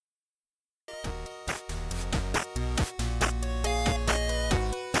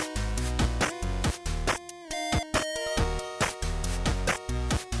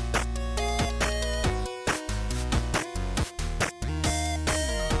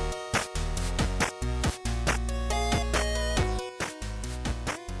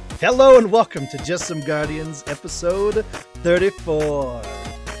Hello and welcome to Just Some Guardians, episode 34.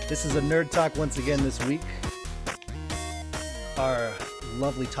 This is a nerd talk once again this week. Our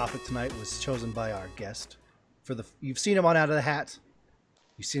lovely topic tonight was chosen by our guest. You've seen him on Out of the Hat.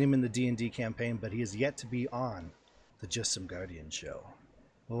 You've seen him in the D&D campaign, but he has yet to be on the Just Some Guardians show.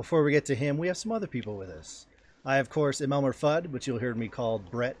 Well, before we get to him, we have some other people with us. I, of course, am Elmer Fudd, which you'll hear me called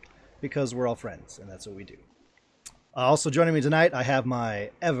Brett, because we're all friends, and that's what we do. Also joining me tonight, I have my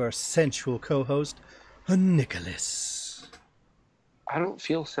ever-sensual co-host, Nicholas. I don't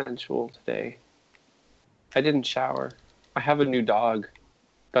feel sensual today. I didn't shower. I have a new dog.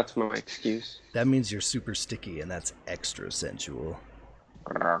 That's my excuse. That means you're super sticky, and that's extra sensual.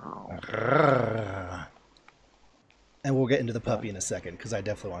 And we'll get into the puppy in a second, because I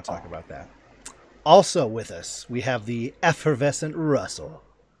definitely want to talk about that. Also with us, we have the effervescent Russell.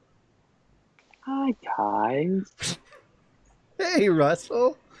 Hi, guys. Hey,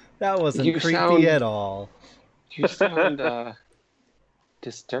 Russell. That wasn't creepy at all. You sound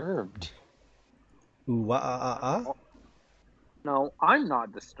disturbed. Ooh, No, I'm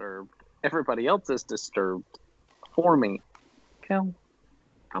not disturbed. Everybody else is disturbed. For me. Kel,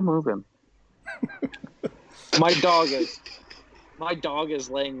 I'm moving. My dog is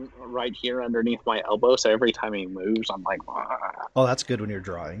laying right here underneath my elbow, so every time he moves, I'm like, "Wah." Oh, that's good when you're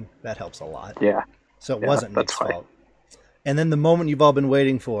drawing. That helps a lot. Yeah. So it wasn't Nick's fault. And then the moment you've all been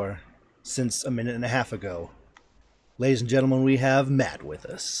waiting for since a minute and a half ago. Ladies and gentlemen, we have Matt with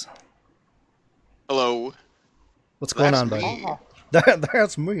us. Hello. What's going on, buddy?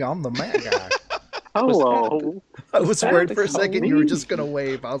 That's me. I'm the Matt guy. Hello. I was worried for a second you were just going to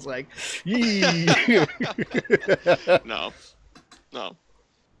wave. I was like, yee. No.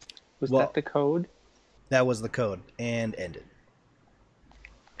 Was that the code? That was the code, and ended.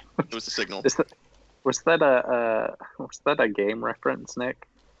 It was the signal. Was that a game reference, Nick?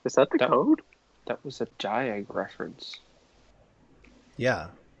 Is that the code? That was a Jayag reference. Yeah.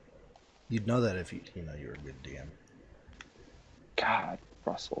 You'd know that if you know you were a good DM. God,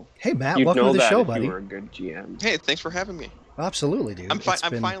 Russell. Hey, Matt, welcome to the show, buddy. You were a good GM. Hey, thanks for having me. Absolutely, dude. I'm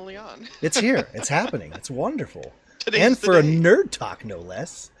finally on. It's here. It's happening. It's wonderful. Today's for a nerd talk, no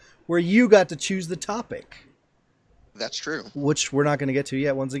less, where you got to choose the topic. That's true. Which we're not going to get to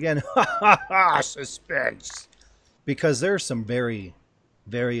yet, once again. Suspense. Because there's some very,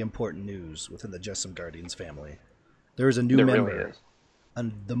 very important news within the Just Some Guardians family. There is a new member. Really is.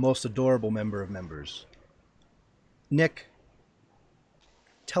 And the most adorable member of members. Nick,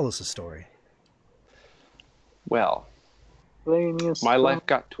 tell us a story. Well, my life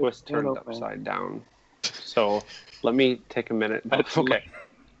got turned upside down. So let me take a minute. Okay.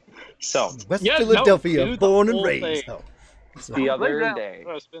 So, West Philadelphia, born and raised. The other day,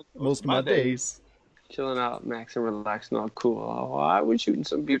 most of my days, chilling out, maxing, relaxing, all cool. Oh, I was shooting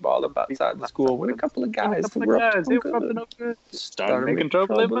some b-ball up outside the school when a couple of guys were up to started making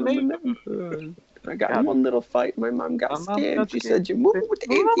trouble in my neighborhood. I got in one little fight. My mom got scared. She said, "You move with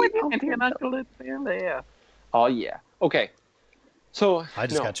the auntie." Oh yeah. Okay. So I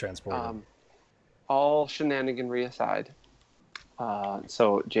just got transported. All shenaniganry aside.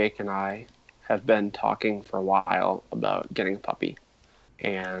 So Jake and I have been talking for a while about getting a puppy,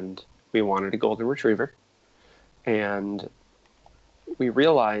 and we wanted a golden retriever, and we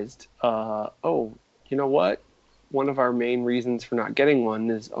realized, you know what? One of our main reasons for not getting one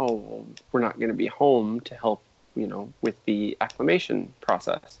is, we're not going to be home to help, with the acclimation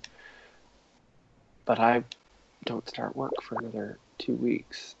process. But I don't start work for another 2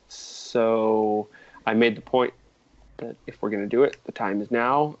 weeks. So I made the point that if we're going to do it, the time is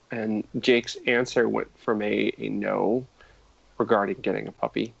now. And Jake's answer went from a no regarding getting a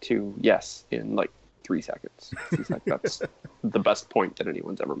puppy to yes in like 3 seconds. He's like, that's the best point that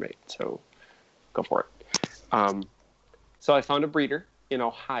anyone's ever made. So go for it. So I found a breeder in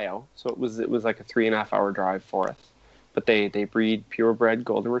Ohio. So it was like a 3.5 hour drive for us. But they breed purebred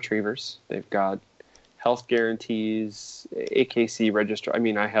golden retrievers. They've got health guarantees, AKC register. I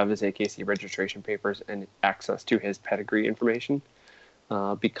mean, I have his AKC registration papers and access to his pedigree information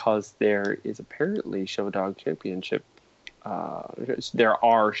because there is apparently show dog championship. There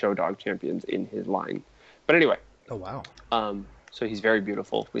are show dog champions in his line. But anyway. Oh, wow. So he's very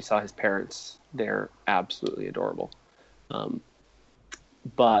beautiful. We saw his parents. They're absolutely adorable.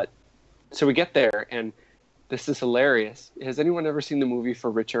 But so we get there, and this is hilarious. Has anyone ever seen the movie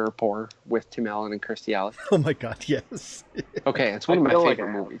For Richer or Poor with Tim Allen and Kirstie Alley? Oh my God, yes. Okay, it's one of my favorite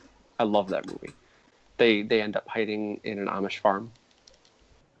movies. I love that movie. They end up hiding in an Amish farm.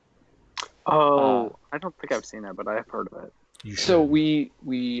 Oh, I don't think I've seen that, but I've heard of it. So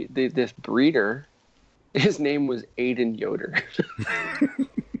this breeder, his name was Aiden Yoder.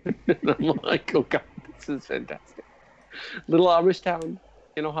 And I'm like, oh God, this is fantastic. Little Amish town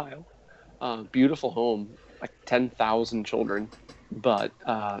in Ohio. Beautiful home, like 10,000 children, but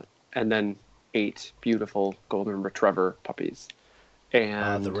and then 8 beautiful golden retriever puppies.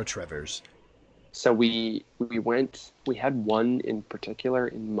 And The retrievers. so we went. We had one in particular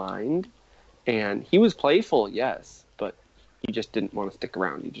in mind, and he was playful, yes, but he just didn't want to stick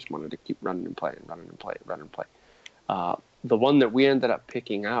around. He just wanted to keep running and playing, running and play, running and play. The one that we ended up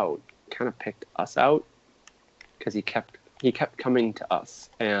picking out kind of picked us out because he kept coming to us,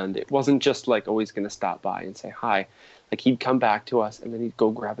 and it wasn't just like always going to stop by and say hi. Like he'd come back to us, and then he'd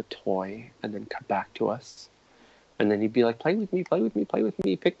go grab a toy, and then come back to us, and then he'd be like, "Play with me, play with me, play with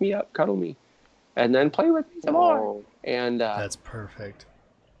me, pick me up, cuddle me." And then play with me some more. And That's perfect.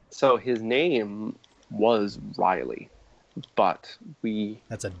 so his name was Riley, but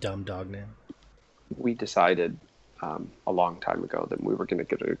That's a dumb dog name. we decided a long time ago that we were going to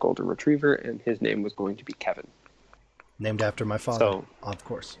get a golden retriever, and his name was going to be Kevin. Named after my father, So- of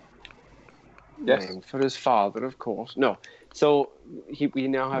course. Yes. Named for his father, of course. No. So we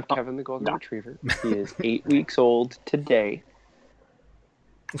now have Kevin the golden retriever. He is 8 weeks old today.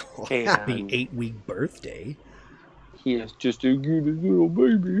 Happy And 8-week birthday. he is just a good little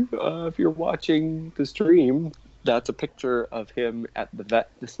baby. If you're watching the stream, that's a picture of him at the vet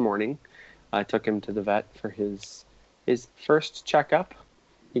this morning. I took him to the vet for his first checkup.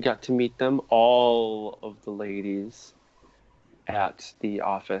 He got to meet them. All of the ladies at the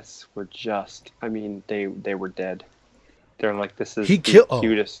office were just, I mean, they were dead. They're like, this is He the kill- oh.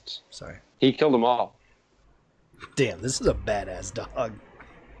 cutest. Sorry. He killed them all. Damn, this is a badass dog.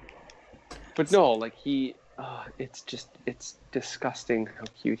 But no, like it's disgusting how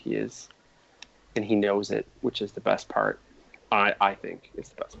cute he is. And he knows it, which is the best part. I think is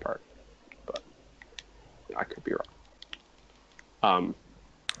the best part. But I could be wrong. I'm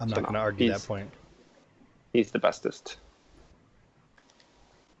So not going to no, argue that he's- point. He's the bestest.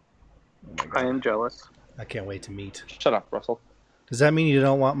 Oh my I God. am jealous. I can't wait to meet. Shut up, Russell. Does that mean you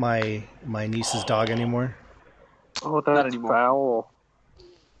don't want my niece's dog anymore? Oh, Not that's anymore. foul.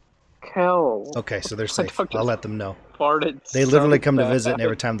 Kel. Okay, so they're My safe. dog I'll just let them know. farted They so literally come to bad. visit, and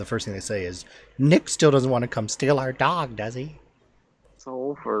every time the first thing they say is, "Nick still doesn't want to come steal our dog, does he?" It's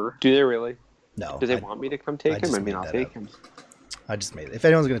over. Do they really? No. Do they I, want me to come I take him? just I mean, made I'll that take up. him. I just made it. If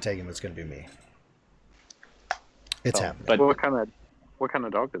anyone's going to take him, it's going to be me. It's So, happening. but What kind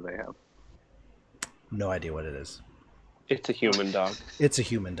of dog do they have? No idea what it is. it's a human dog. It's a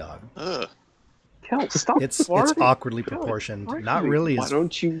human dog. Ugh. Kel, stop It's farting. awkwardly Kel, proportioned. farting. Not really Why as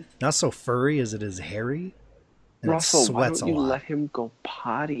don't you, not so furry as it is hairy. And Russell? it Why sweats don't a you lot. let him go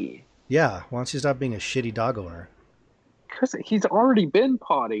potty? Yeah, why don't you stop being a shitty dog owner? Because he's already been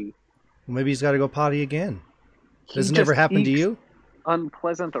potty. Well, maybe he's got to go potty again. He Does it never just happen to ekes you?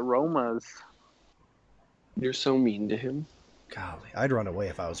 Unpleasant aromas. You're so mean to him. Golly, I'd run away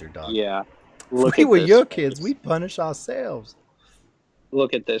if I was your dog. Yeah. If Look we at were this your face. kids, we'd punish ourselves.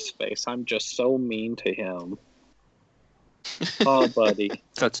 Look at this face. I'm just so mean to him. Oh, buddy.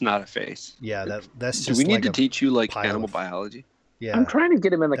 That's not a face. Yeah, that's Do just we need like to a teach you like pile animal of- biology? yeah. I'm trying to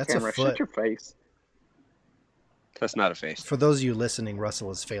get him in the That's a camera. foot. Shut your face. That's not a face. For those of you listening,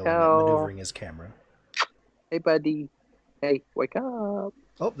 Russell is failing at Oh. maneuvering his camera. Hey, buddy. Hey, wake up.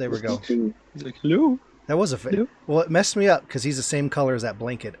 Oh, there we go. He's like, hello. That was a Yep. well. It messed me up because he's the same color as that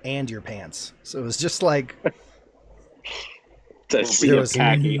blanket and your pants. So it was just like To see there a was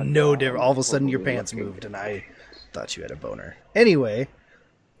khaki. no difference. All of a sudden, your pants moved, and I thought you had a boner. Anyway,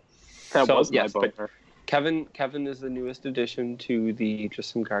 That So, was my yes, but- boner. Kevin is the newest addition to the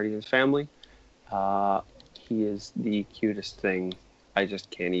Just Some Guardians family. He is the cutest thing. I just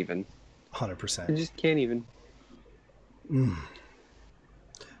can't even. I 100%. just can't even.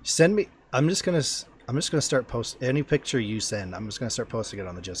 Send me. I'm just gonna start post any picture you send. I'm just gonna start posting it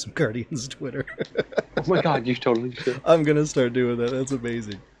on the Just Some Guardians Twitter. Oh my God, you totally should. I'm gonna start doing that. That's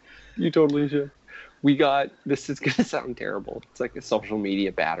amazing. You totally should. We got, this is going to sound terrible. It's like a social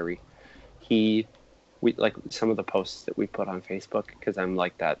media battery. We like some of the posts that we put on Facebook, because I'm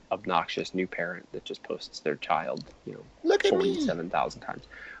like that obnoxious new parent that just posts their child, Look at me. 47,000 times.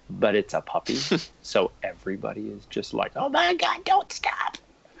 But it's a puppy. So everybody is just like, oh my God, don't stop.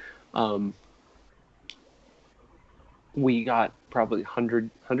 We got probably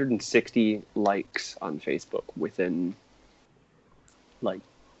 160 likes on Facebook within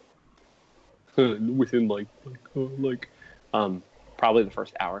probably the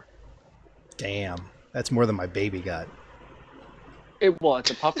first hour. Damn, that's more than my baby got. It's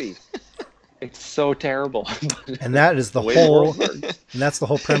a puppy. It's so terrible. And that is the way whole. world works. And that's the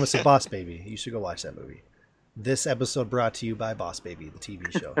whole premise of Boss Baby. You should go watch that movie. This episode brought to you by Boss Baby, the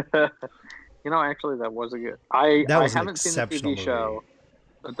TV show. Actually, that was a good. I was an haven't seen the exceptional TV show, movie.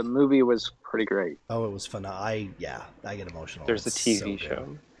 but the movie was pretty great. Oh, it was fun. I get emotional. There's a It's TV so good.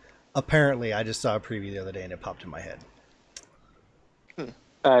 show. Apparently, I just saw a preview the other day and it popped in my head.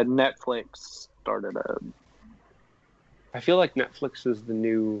 Netflix started a. I feel like Netflix is the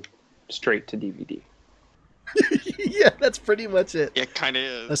new straight to DVD. Yeah, that's pretty much it. It kind of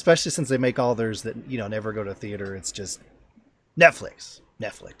is. Especially since they make all theirs that never go to theater. It's just Netflix.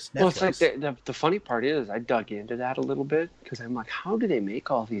 Well, it's like the funny part is I dug into that a little bit because I'm like, how do they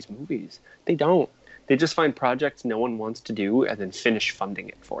make all these movies? They don't. They just find projects no one wants to do and then finish funding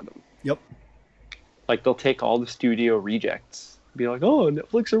it for them. Yep. Like they'll take all the studio rejects, be like, oh,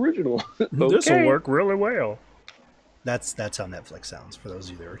 Netflix original. This will Okay. work really well. That's how Netflix sounds. For those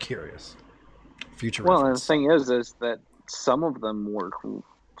of you that are curious. Future Well, and the reference. thing is that some of them work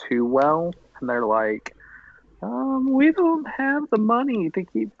too well, and they're like, we don't have the money to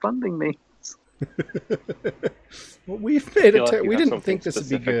keep funding these. Well, we've made Feel it. like you We have didn't something think this would be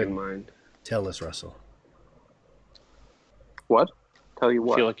specific good. in mind. Tell us, Russell. What? Tell you I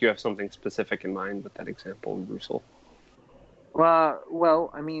what? feel like you have something specific in mind with that example, Russell.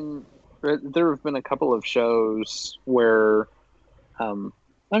 Well, I mean, there have been a couple of shows where,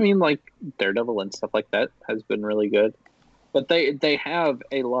 like Daredevil and stuff like that has been really good, but they have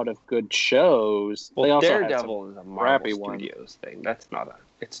a lot of good shows. Well, they also Daredevil is a crappy Marvel one. Studios thing. That's not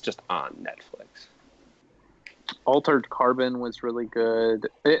it's just on Netflix. Altered Carbon was really good.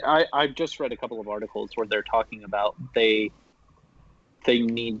 I've just read a couple of articles where they're talking about they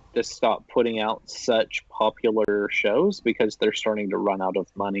need to stop putting out such popular shows because they're starting to run out of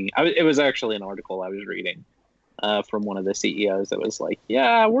money. It was actually an article I was reading from one of the CEOs that was like,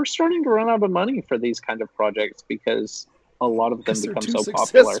 yeah, we're starting to run out of money for these kind of projects because a lot of them Because they're become too so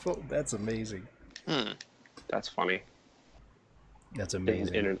popular. successful. That's amazing. That's funny That's in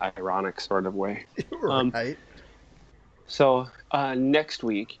amazing. an ironic sort of way. Right? So next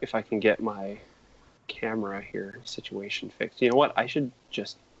week, if I can get my camera here situation fixed, you know what? I'm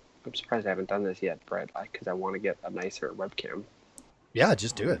surprised I haven't done this yet, Brett, because I want to get a nicer webcam. Yeah,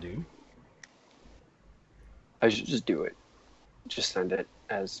 just do it, dude. I should just do it. Just send it,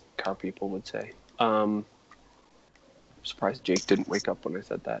 as car people would say. Surprised Jake didn't wake up when I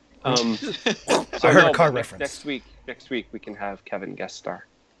said that. So I heard a car but reference. Next week we can have Kevin guest star.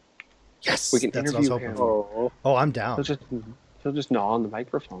 Yes, We can that's what I was interview hoping him. for. Oh, Oh, I'm down. He'll just gnaw on the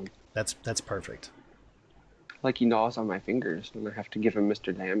microphone That's perfect. like he gnaws on my fingers, and I have to give him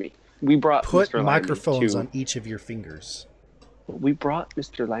Mr. Lammy. We brought Put Mr. Lammy microphones to- on each of your fingers. We brought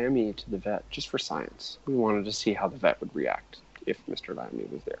Mr. Lammy to the vet just for science. We wanted to see how the vet would react if Mr. Lammy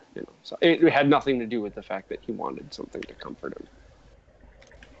was there. So it had nothing to do with the fact that he wanted something to comfort him.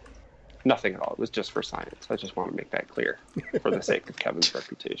 Nothing at all. It was just for science. I just want to make that clear for the sake of Kevin's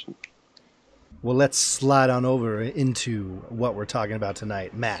reputation. Well, let's slide on over into what we're talking about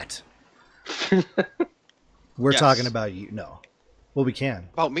tonight. Matt. We're Yes. talking about you. No. Well, we can.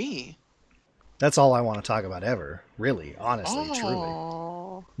 About me. That's all I want to talk about ever. Really, honestly, truly.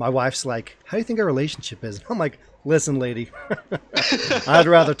 Oh. My wife's like, how do you think our relationship is? I'm like, listen, lady, I'd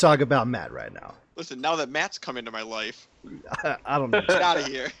rather talk about Matt right now. Listen, now that Matt's come into my life, I don't know. get out of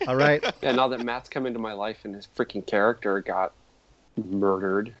here. All right. Yeah, now that Matt's come into my life and his freaking character got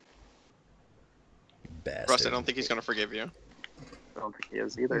murdered. Bastard. Russ, I don't think he's going to forgive you. I don't think he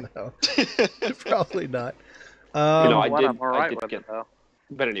is either. No, probably not. I What, did- I'm all right did with get- it though.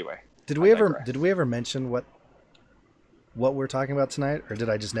 But anyway. did I we ever digress. mention what we're talking about tonight, or did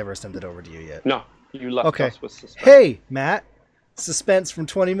I just never send it over to you yet? No, you left Okay. us with suspense. Hey, Matt, suspense from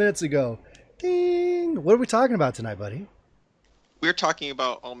 20 minutes ago. Ding. What are we talking about tonight, buddy? We're talking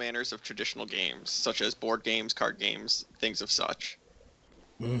about all manners of traditional games, such as board games, card games, things of such.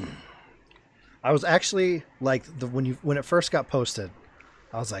 I was actually like when it first got posted,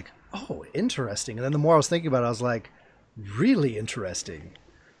 I was like, oh, interesting. And then the more I was thinking about it, I was like, really interesting.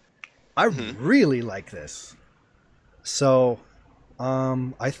 I really like this. So,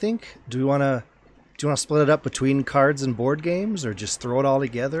 I think do you want to split it up between cards and board games, or just throw it all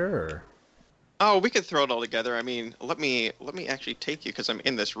together? Or Oh, we could throw it all together. I mean, let me actually take you because I'm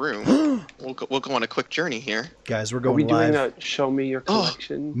in this room. We'll go on a quick journey here. guys, we're Are we going doing live. a show me your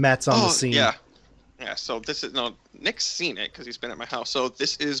collection? Matt's on the scene. Yeah. So this is Nick's seen it because he's been at my house. So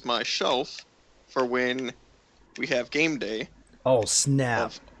this is my shelf for when we have game day Oh snap!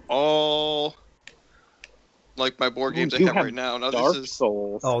 of all like my board games I You have have right now. Now Dark this is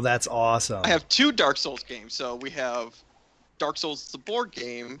Souls. Oh, that's awesome. I have 2 Dark Souls games. So we have Dark Souls the board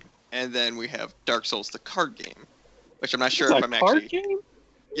game, and then we have Dark Souls the card game, which I'm not sure It's if a I'm card actually. game?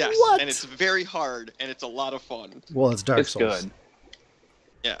 Yes, What? and it's very hard, and it's a lot of fun. Well, it's Dark It's Souls. good.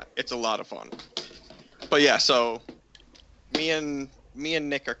 Yeah, it's a lot of fun. But yeah, so me and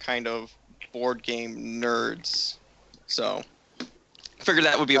Nick are kind of board game nerds, so I figured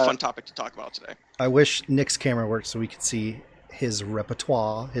that would be a fun topic to talk about today. I wish Nick's camera worked so we could see his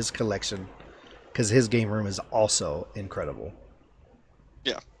repertoire, his collection, because his game room is also incredible.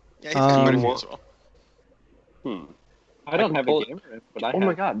 Yeah, he's got quite a few Um, as well. I don't can have pull a it- game room, but I Oh my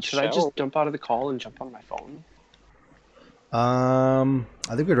have god, should I shelves. just jump out of the call and jump on my phone?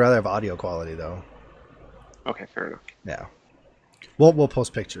 I think we'd rather have audio quality though. Okay, fair enough. Yeah. We'll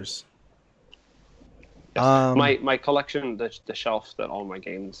post pictures. My collection, the shelf that all my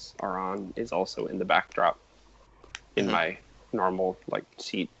games are on, is also in the backdrop in my normal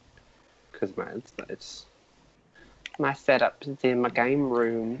seat, because it's my setup is in my game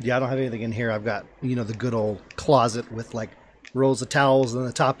room. Yeah, I don't have anything in here. I've got the good old closet with like rolls of towels, and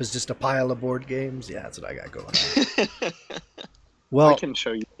the top is just a pile of board games. Yeah, that's what I got going on. Well, I can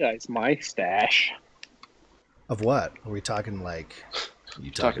show you guys my stash. of what are we talking? Like,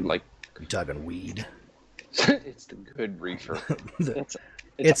 you Talking you talking weed? it's the good reefer.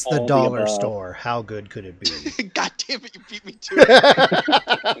 It's the all dollar above. store. How good could it be? God damn it, you beat me to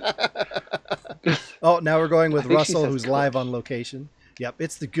it. Oh, now we're going with I think she Russell, says who's live on location. Yep,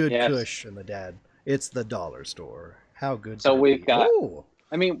 it's the good Yes. Kush and the dad. It's the dollar store. How good? So could it we've be? got- Ooh.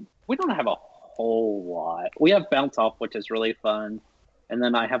 I mean, we don't have a whole lot. We have Bounce Off, which is really fun. And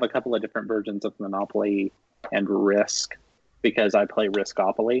then I have a couple of different versions of Monopoly and Risk, because I play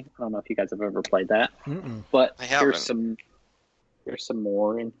Riskopoly. I don't know if you guys have ever played that. Mm-mm. But I haven't. here's some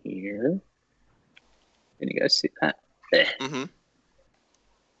more in here. Can you guys see that? hmm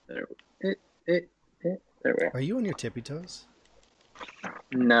There we are. Are you on your tippy toes?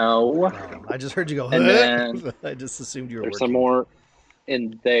 No. No, I just heard you go. And then I just assumed you were There's working. some more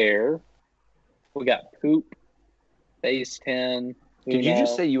in there. We got Poop, Phase 10. Did you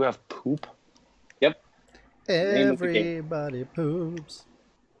just say you have poop? Name of the game. Everybody poops.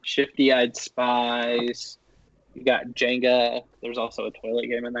 Shifty Eyed Spies? You got Jenga. There's also a toilet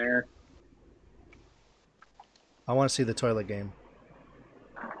game in there. I want to see the toilet game.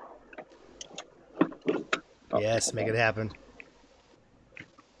 Yes, make it happen.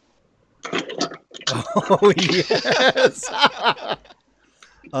 Oh, yes.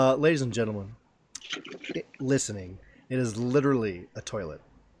 Ladies and gentlemen, listening, it is literally a toilet.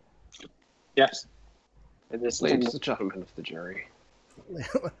 Yes. It is Ladies and gentlemen of the jury.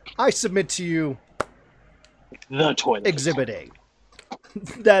 I submit to you the toilet. Exhibit A.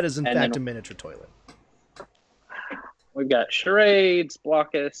 That is, in And fact, then- a miniature toilet. We've got Charades,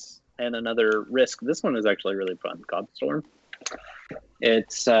 Blockus, and another Risk. This one is actually really fun. Godstorm.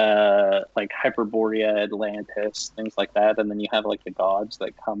 It's like Hyperborea, Atlantis, things like that, and then you have like the gods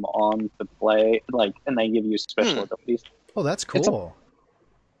that come on to play, and they give you special abilities. Oh, that's It's a- cool.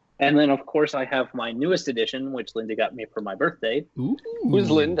 And then, of course, I have my newest edition, which Linda got me for my birthday. Ooh. Who's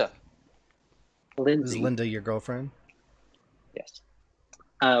Linda? Is Lindsay, Linda your girlfriend? yes,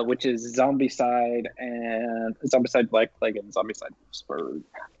 which is Zombicide and Zombicide Black Plague and Zombicide Spurred.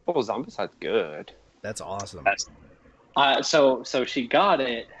 Oh, Zombicide's good. That's awesome. That's- So she got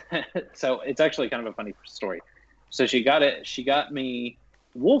it. So it's actually kind of a funny story. So she got it. She got me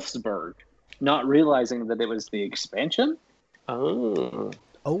Wolfsburg, not realizing that it was the expansion. Oh.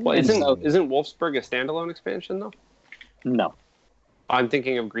 Oh, Well, isn't Wolfsburg a standalone expansion, though? No, I'm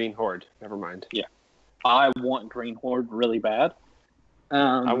thinking of Green Horde. Never mind. I want Green Horde really bad.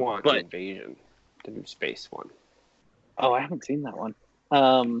 I want but Invasion, the new space one. oh, I haven't seen that one.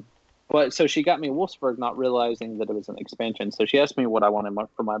 But so she got me Wolfsburg, not realizing that it was an expansion. So she asked me what I wanted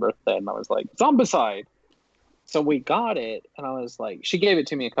for my birthday, and I was like, Zombicide. So we got it, and I was like, she gave it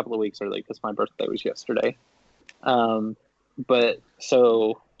to me a couple of weeks early because my birthday was yesterday. But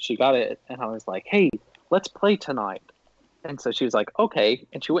so she got it, and I was like, hey, let's play tonight. And so she was like, okay.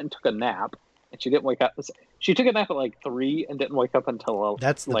 And she went and took a nap, and she didn't wake up. She took a nap at like 3 and didn't wake up until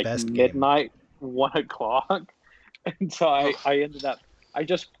That's the like best game. midnight, 1 o'clock. And so I ended up, I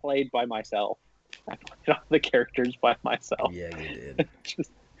just played by myself. I played all the characters by myself. Yeah, you did. Just,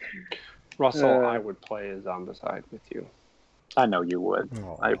 Russell, I would play a Zombicide with you. I know you would.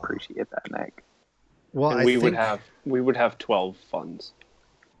 Aw. I appreciate that, Nick. Well, And I we think would have 12 funds.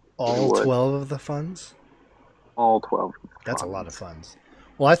 all would. 12 of the funds. All 12. That's a lot of funds.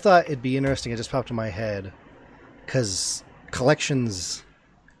 Well, I thought it'd be interesting. It just popped in my head because collections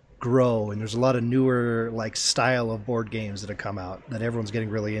grow, and there's a lot of newer like style of board games that have come out that everyone's getting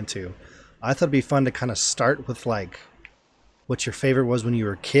really into. I thought it'd be fun to kind of start with like what your favorite was when you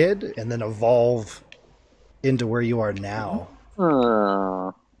were a kid, and then evolve into where you are now.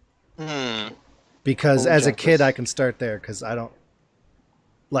 Because Oh, as a Jefferson. kid, I can start there because I don't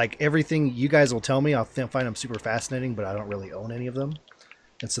like everything you guys will tell me. I'll find them super fascinating, but I don't really own any of them.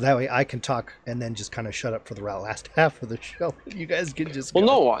 And so that way I can talk and then just kind of shut up for the last half of the show. You guys can just Well,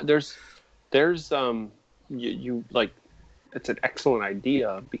 go. no, there's you like, it's an excellent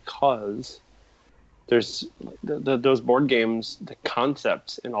idea because there's those board games, the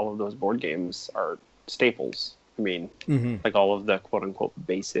concepts in all of those board games are staples. I mean, Mm-hmm. like all of the quote unquote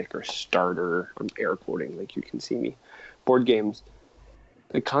basic or starter, I'm air quoting like you can see me, board games,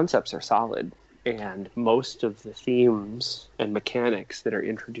 the concepts are solid. And most of the themes and mechanics that are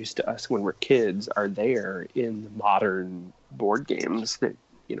introduced to us when we're kids are there in the modern board games that,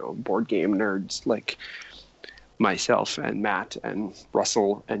 board game nerds like myself and Matt and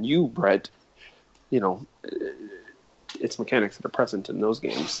Russell and you, Brett, it's mechanics that are present in those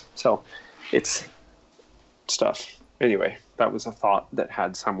games. So it's stuff. Anyway, that was a thought that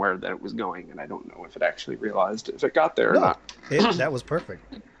had somewhere that it was going, and I don't know if it actually realized if it got there or No, not. that was perfect.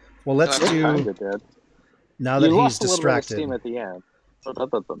 Well, let's It Kind do of did. now You that he's lost a little bit of distracted. steam at the end. But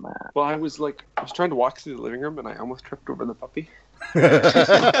other than that, Well, I was trying to walk through the living room, and I almost tripped over the puppy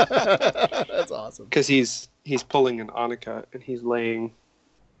That's awesome. because he's pulling an Annika, and he's laying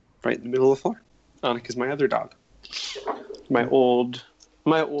right in the middle of the floor. Annika's my other dog, my old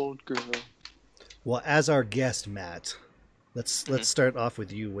girl. Well, as our guest, Matt, let's start off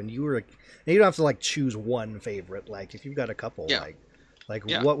with you. When you were, and you don't have to like choose one favorite. Like if you've got a couple, Yeah.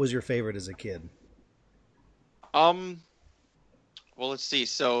 Yeah. what was your favorite as a kid? Well, let's see.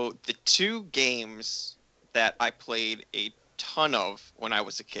 So the two games that I played a ton of when I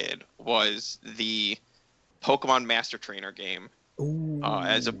was a kid was the Pokemon Master Trainer game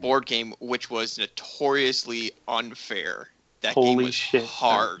as a board game, which was notoriously unfair. That game Holy was shit!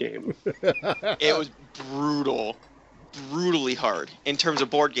 hard. That game. It was brutally hard. In terms of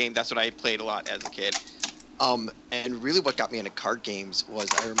board game, that's what I played a lot as a kid. And really what got me into card games was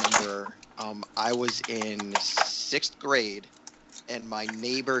I remember I was in 6th grade and my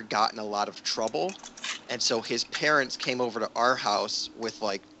neighbor got in a lot of trouble. And so his parents came over to our house with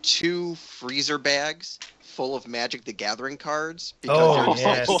like 2 freezer bags full of Magic the Gathering cards because Oh, they're just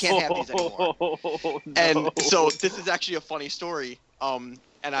yes. like, you can't have these anymore. No. And so this is actually a funny story. And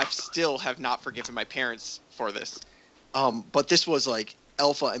I still have not forgiven my parents for this. But this was like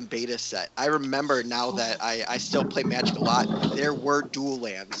alpha and beta set. I remember now that I still play Magic a lot. There were dual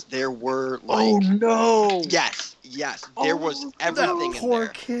lands. There were like Oh no! yes. There was everything in there.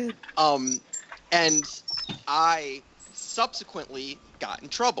 kid. And I subsequently got in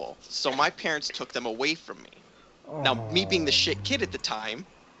trouble. So my parents took them away from me. Now, me being the shit kid at the time,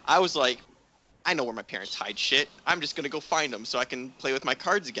 I was like, I know where my parents hide shit. I'm just going to go find them so I can play with my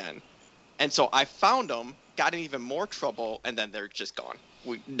cards again. And so I found them, got in even more trouble, and then they're just gone.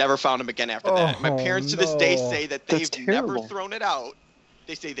 We never found them again after that. My parents to this day say that they've That's never terrible. thrown it out.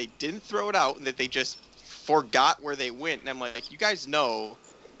 They say they didn't throw it out and that they just forgot where they went. And I'm like, you guys know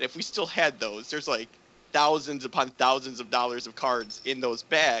that if we still had those, there's like thousands upon thousands of dollars of cards in those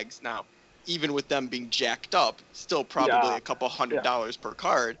bags. Now, even with them being jacked up, still probably Yeah. a couple $100 per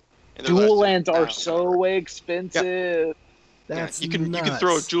card. And they're Dual left lands at are $1,000. so expensive. That's you can nuts.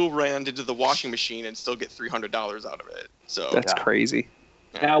 throw a dual rand into the washing machine and still get $300 out of it. So That's Yeah. crazy.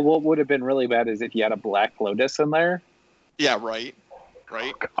 Now, what would have been really bad is if you had a Black Lotus in there. yeah, right.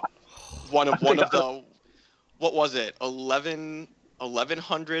 One of the what was it?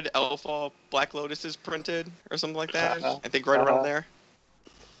 1100 Alpha Black Lotuses printed or something like that. I think right around there.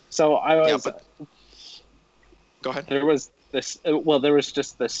 So I was. Yeah, but go ahead. There was this. Well, there was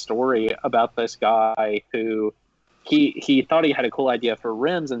just this story about this guy who he thought he had a cool idea for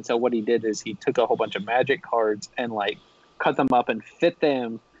rims, and so what he did is he took a whole bunch of Magic cards and like cut them up and fit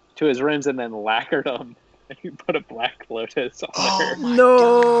them to his rims, and then lacquered them. And he put a Black Lotus on there. my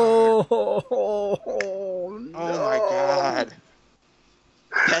No. Oh my god.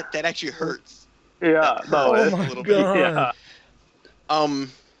 That actually hurts. Yeah, no, Oh it's- my a little bit. god. yeah.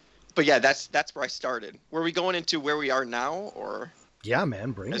 But yeah, that's where I started. Were we going into where we are now or Yeah,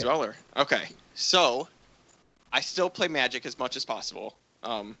 man, bring as it. well? Or okay. So I still play Magic as much as possible.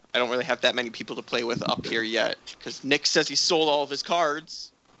 I don't really have that many people to play with up here yet because Nick says he sold all of his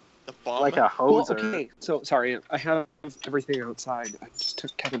cards. The bum. Like a Well, hoser. okay, so sorry, I have everything outside. I just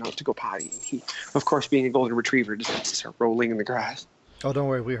took Kevin out to go potty. And he, of course, being a golden retriever, just wants to start rolling in the grass. Oh, don't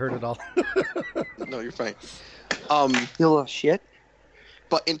worry, we heard it all. No, you're fine. You little shit.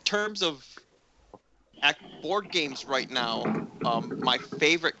 But in terms of board games right now, my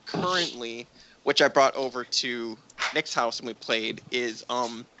favorite currently, which I brought over to Nick's house and we played, is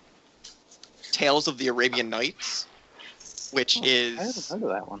Tales of the Arabian Nights, which I haven't is heard of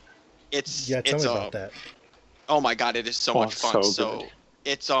that one. Yeah, tell it's me about that. oh my god, it is so Oh, much it's fun. so So good.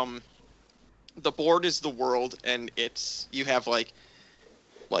 it's the board is the world, and it's you have like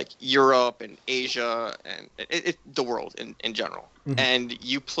Europe and Asia and the world in general. Mhm. And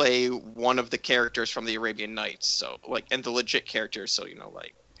you play one of the characters from the Arabian Nights, so like and the legit characters, so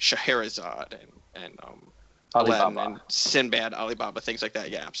like Scheherazade and Aladdin Alibaba. and Sinbad, Alibaba, things like that.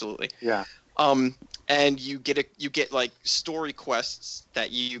 Yeah, absolutely. Yeah. And you get like story quests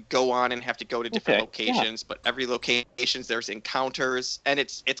that you go on and have to go to different Okay, yeah. locations, but every locations there's encounters, and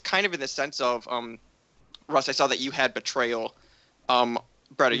it's kind of in the sense of Russ, I saw that you had Betrayal.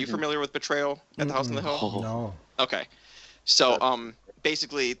 Brett, are you Mhm. familiar with Betrayal at the House on the Hill? Oh. No. Okay. So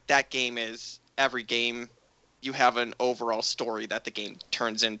basically that game is every game you have an overall story that the game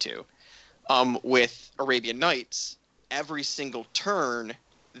turns into. With Arabian Nights, every single turn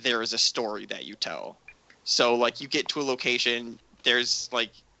there is a story that you tell. So like you get to a location, there's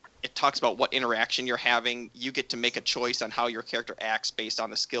like it talks about what interaction you're having. You get to make a choice on how your character acts based on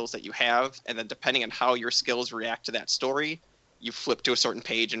the skills that you have, and then depending on how your skills react to that story, you flip to a certain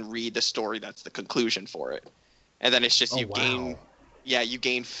page and read the story that's the conclusion for it. And then it's just Oh, you gain wow. you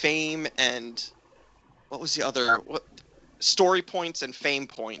gain fame and what was the other story points and fame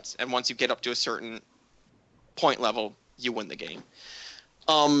points, and once you get up to a certain point level, you win the game.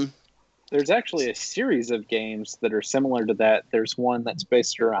 There's actually a series of games that are similar to that. There's one that's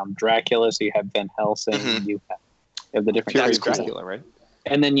based around Dracula, so you have Van Helsing, Mhm. you have the different That's Fury of cool. Dracula, right?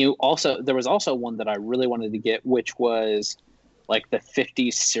 and then there was also one that I really wanted to get, which was like the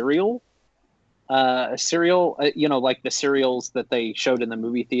 50s serial, like the serials that they showed in the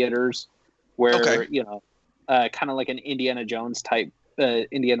movie theaters, where Okay. kind of like an Indiana Jones type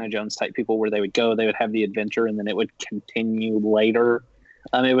people, where they would have the adventure, and then it would continue later.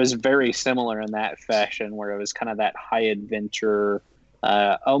 It was very similar in that fashion, where it was kind of that high adventure,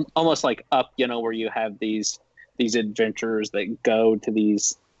 almost like Up, where you have these adventurers that go to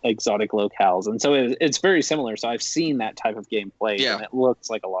these exotic locales, and so it's very similar. So I've seen that type of game played, Yeah. and it looks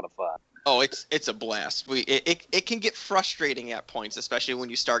like a lot of fun. Oh, it's a blast. It can get frustrating at points, especially when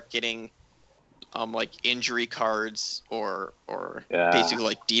you start getting like injury cards or Yeah. basically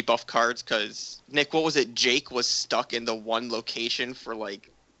like debuff cards. Because Nick, what was it? Jake was stuck in the one location for like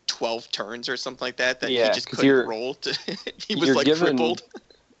 12 turns or something like that. He Yeah, just 'cause couldn't you're- roll. He was you're like given- crippled.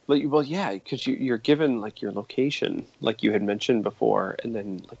 Well, yeah, because you're given like your location, like you had mentioned before, and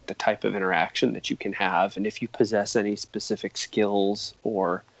then like the type of interaction that you can have, and if you possess any specific skills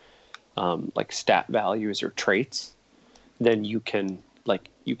or like stat values or traits, then you can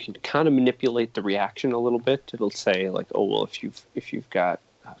kind of manipulate the reaction a little bit. It'll say like, oh well, if you've got,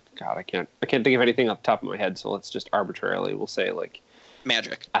 oh, God, I can't think of anything off the top of my head, so let's just arbitrarily we'll say like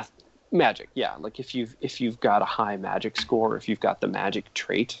Magic. magic, yeah, like if you've got a high magic score, if you've got the magic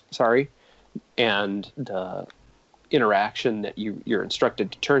trait, and the interaction that you're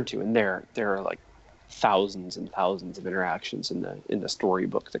instructed to turn to, and there are like thousands and thousands of interactions in the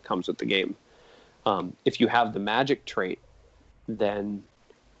storybook that comes with the game. If you have the magic trait, then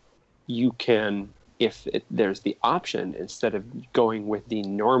you can, there's the option, instead of going with the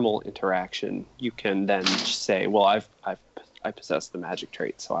normal interaction, you can then say, well, I possess the magic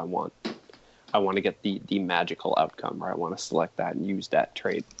trait, so I want to get the magical outcome, or I want to select that and use that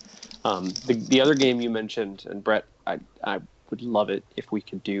trait. The other game you mentioned, and Brett, I would love it if we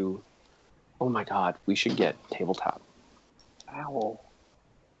could do. Oh my God, we should get Tabletop. Ow.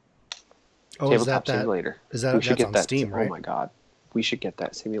 Oh, is Tabletop that Simulator. Is that We should that's get on that. Steam, right? Oh my God, we should get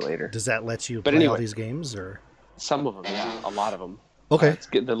that simulator. Does that let you But play all anyway. these games, or? Some of them, yeah, a lot of them. Okay.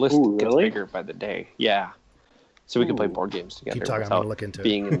 The list Ooh, gets really? bigger by the day. Yeah. So we can play Ooh. board games together Keep talking. I'm without gonna look into it.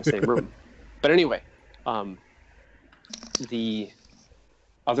 being in the same room. But anyway, the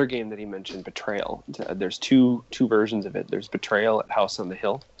other game that he mentioned, Betrayal. There's two versions of it. There's Betrayal at House on the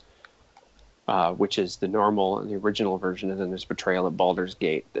Hill, which is the normal and the original version, and then there's Betrayal at Baldur's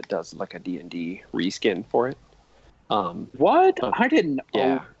Gate that does like a D&D reskin for it. What? I didn't.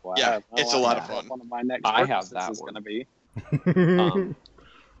 Yeah. Oh, wow. Yeah, it's a lot of That's fun. One of my next I have purchases that is one. going to be.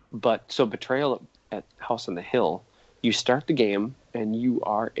 But so Betrayal at House on the Hill, you start the game and you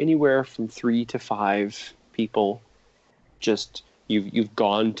are anywhere from 3 to 5 people. Just you've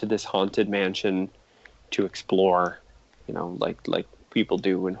gone to this haunted mansion to explore, like people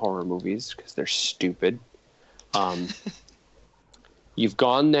do in horror movies because they're stupid. You've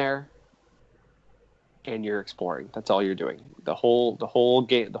gone there and you're exploring. That's all you're doing. The whole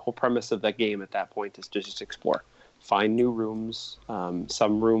game, the whole premise of that game at that point is to just explore. Find new rooms.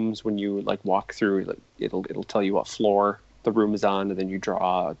 Some rooms, when you like walk through, like it'll tell you what floor the room is on, and then you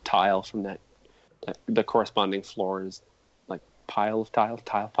draw a tile from that. The corresponding floor is like tile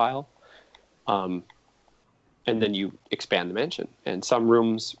pile. And then you expand the mansion. And some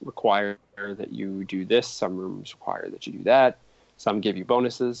rooms require that you do this. Some rooms require that you do that. Some give you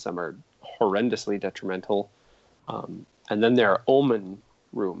bonuses. Some are horrendously detrimental. And then there are omen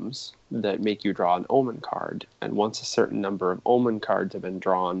rooms that make you draw an omen card. And once a certain number of omen cards have been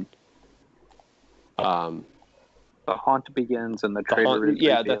drawn, the haunt begins and the traitor is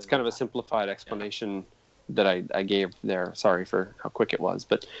yeah, revealed. that's kind of a simplified explanation that I gave there. Sorry for how quick it was.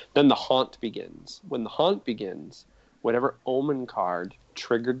 But then the haunt begins. When the haunt begins, whatever omen card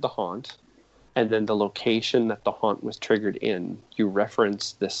triggered the haunt, and then the location that the haunt was triggered in, you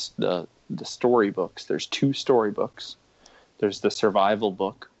reference the storybooks. There's 2 storybooks. There's the survival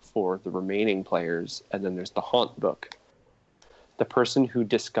book for the remaining players, and then there's the haunt book. The person who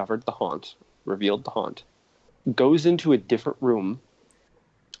discovered the haunt, revealed the haunt, goes into a different room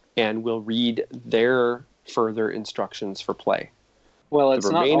and will read their further instructions for play. Well, it's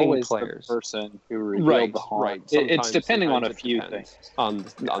the not remaining always players. the person who revealed the haunt. Right. It's depending on a Sometimes few it depends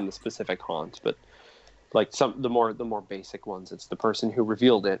things. on the specific haunt, but like the more basic ones, it's the person who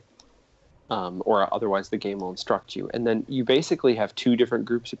revealed it, or otherwise the game will instruct you. And then you basically have 2 different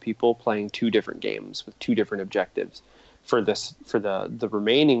groups of people playing 2 different games with 2 different objectives. For the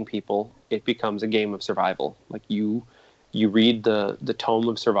remaining people, it becomes a game of survival. Like you read the Tome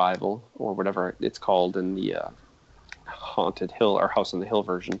of Survival, or whatever it's called in the Haunted Hill or House on the Hill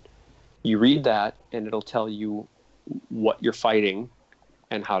version. You read that, and it'll tell you what you're fighting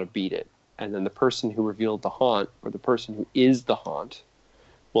and how to beat it. And then the person who revealed the haunt, or the person who is the haunt,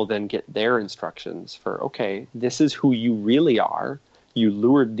 will then get their instructions for, okay, this is who you really are. You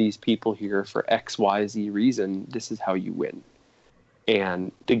lured these people here for X, Y, Z reason. This is how you win.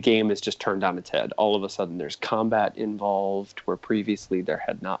 And the game is just turned on its head. All of a sudden, there's combat involved where previously there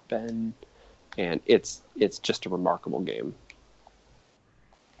had not been. And it's just a remarkable game.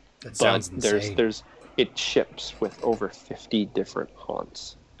 That sounds insane. It ships with over 50 different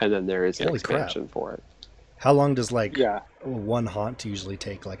haunts. And then there is an Holy crap. expansion for it. How long does Yeah. one haunt usually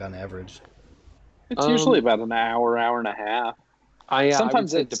take, like on average? It's usually about an hour, hour and a half.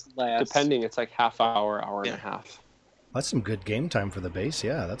 Sometimes I would it's say less. depending, it's like half hour, hour Yeah. and a half. That's some good game time for the base.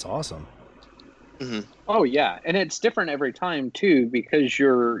 Yeah, that's awesome. Oh yeah, and it's different every time too, because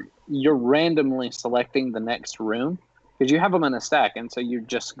you're randomly selecting the next room, because you have them in a stack, and so you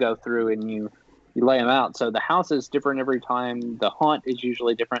just go through and you lay them out. So the house is different every time. The haunt is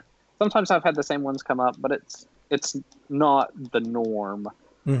usually different. Sometimes I've had the same ones come up, but it's not the norm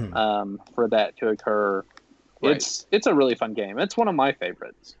for that to occur. Right. It's a really fun game. It's one of my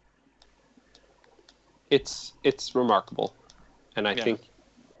favorites. It's remarkable, and I Yeah.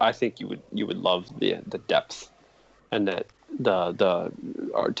 think you would love the depth, and that the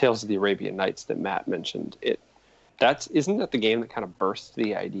Tales of the Arabian Nights that Matt mentioned. Isn't that the game that kind of birthed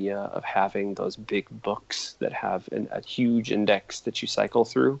the idea of having those big books that have a huge index that you cycle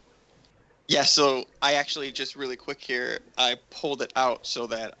through? Yeah, so I actually just really quick here, I pulled it out so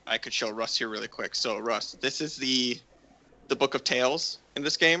that I could show Russ here really quick. So Russ, this is the Book of Tales in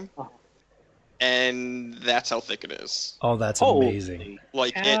this game, and that's how thick it is. Oh, that's amazing.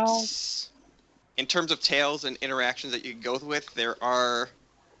 Like cow. it's in terms of tales and interactions that you can go with, there are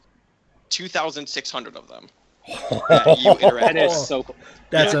 2,600 of them that you interact That is with. so cool.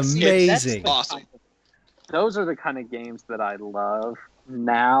 That's That's amazing. the Awesome. kind those are the kind of games that I love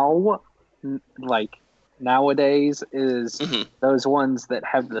now. Like nowadays is Mhm. those ones that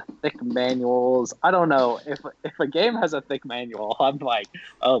have the thick manuals. I don't know if a game has a thick manual, I'm like,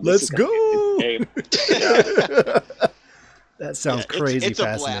 oh, this Let's is gonna be a go. good game. That sounds Yeah, crazy it's a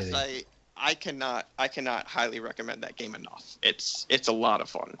fascinating. blast. I cannot highly recommend that game enough. It's a lot of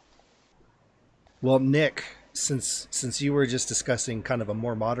fun. Well, Nick, since you were just discussing kind of a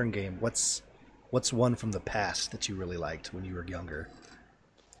more modern game, what's one from the past that you really liked when you were younger?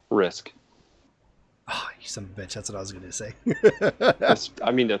 Risk. Oh, you son of a bitch! That's what I was going to say. It's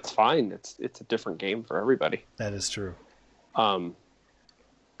fine. It's a different game for everybody. That is true.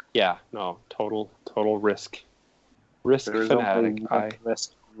 Yeah, no, total Risk There's fanatic. only one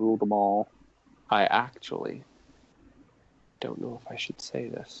risk to rule them all. I actually don't know if I should say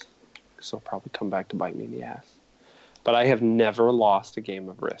this, because it'll probably come back to bite me in the ass. But I have never lost a game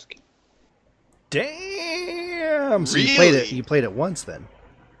of Risk. Damn! So Really? you played it once then?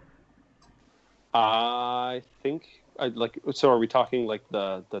 I think so. Are we talking like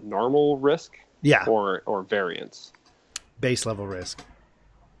the normal Risk? Yeah. Or variants? Base level Risk.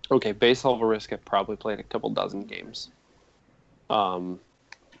 Okay, base level Risk. I've probably played a couple dozen games.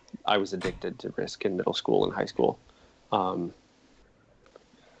 I was addicted to Risk in middle school and high school.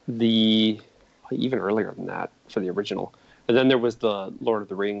 Even earlier than that for the original. And then there was the Lord of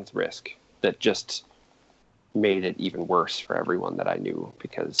the Rings Risk, that just made it even worse for everyone that I knew,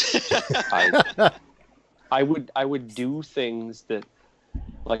 because I would do things that,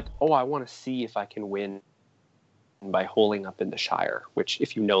 like, oh, I want to see if I can win by holing up in the Shire, which,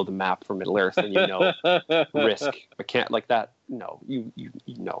 if you know the map for Middle Earth, then you know Risk. I can't like that. No, you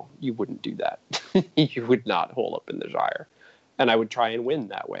know, you wouldn't do that. You would not hole up in the Shire. And I would try and win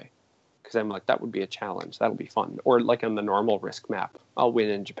that way, because I'm like, that would be a challenge. That'll be fun. Or like on the normal Risk map, I'll win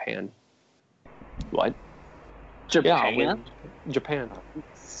in Japan. What? Japan? Yeah, I'll win Japan.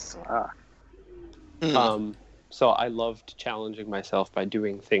 So I loved challenging myself by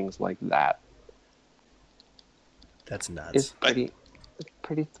doing things like that. That's nuts. It's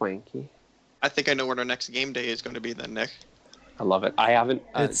pretty swanky. I think I know what our next game day is going to be then, Nick. I love it. I haven't.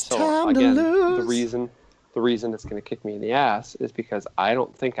 It's so time again, to lose. the reason it's going to kick me in the ass is because I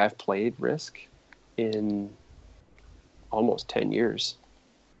don't think I've played Risk in almost 10 years.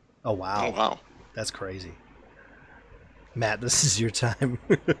 Oh wow. Oh, wow. That's crazy. Matt, this is your time.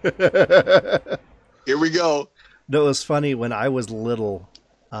 Here we go. No, it was funny when I was little.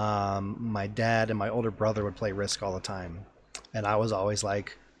 My dad and my older brother would play Risk all the time, and I was always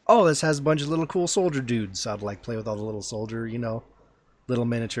like, "Oh, this has a bunch of little cool soldier dudes." So I'd like play with all the little soldier, little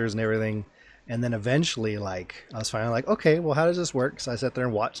miniatures and everything. And then eventually, like, I was finally like, "Okay, well, how does this work?" So I sat there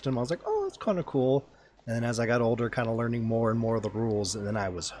and watched him. I was like, "Oh, it's kind of cool." And then as I got older, kind of learning more and more of the rules, and then I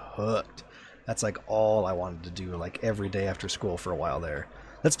was hooked. That's like all I wanted to do, like every day after school for a while there.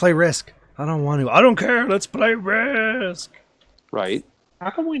 Let's play Risk. I don't want to. I don't care. Let's play Risk. Right?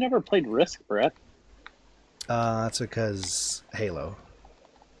 How come we never played Risk, Brett? That's because Halo.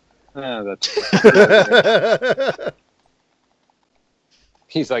 That's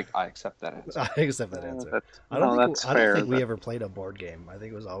He's like, I accept that answer. I accept that answer. that's, I don't that's think fair. we ever played a board game. I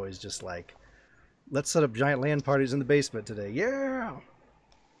think it was always just like, let's set up giant LAN parties in the basement today. Yeah.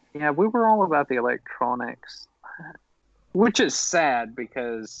 Yeah, we were all about the electronics, which is sad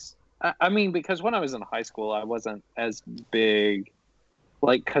because, because when I was in high school, I wasn't as big,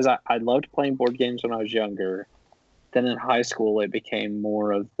 because I loved playing board games when I was younger. Then in high school, it became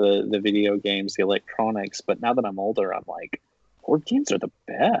more of the video games, the electronics. But now that I'm older, I'm like, board games are the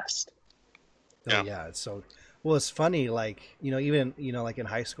best. Oh, yeah. It's so, well, it's funny. Like, even, like in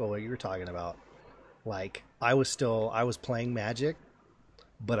high school, what you were talking about, like I was playing Magic,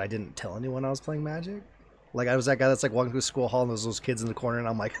 but I didn't tell anyone I was playing Magic. Like, I was that guy that's like walking through the school hall and there's those kids in the corner, and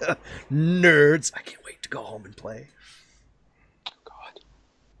I'm like, nerds, I can't wait to go home and play. God.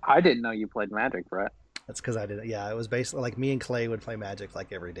 I didn't know you played Magic, Brett. That's because I did it. Yeah, it was basically like me and Clay would play Magic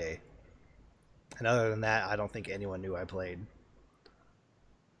like every day. And other than that, I don't think anyone knew I played.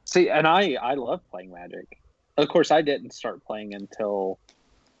 See, and I love playing Magic. Of course, I didn't start playing until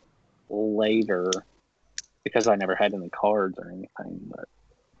later because I never had any cards or anything. But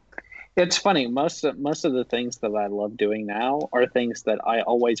it's funny. Most of the things that I love doing now are things that I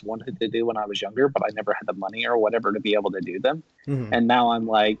always wanted to do when I was younger, but I never had the money or whatever to be able to do them. Mm-hmm. And now I'm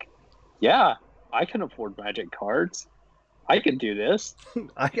like, yeah, I can afford Magic cards. I can do this.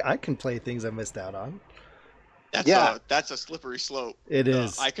 I can play things I missed out on. That's a slippery slope. It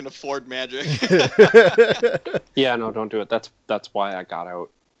is. I can afford Magic. Yeah, no, don't do it. That's why I got out.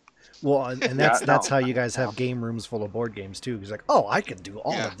 Well, and that's how you guys have game rooms full of board games too. Because like, oh, I can do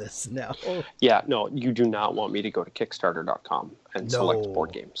all of this now. Yeah, no, you do not want me to go to Kickstarter.com and select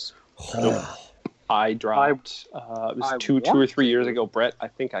board games. Oh. I dropped. It was two or 3 years ago, Brett. I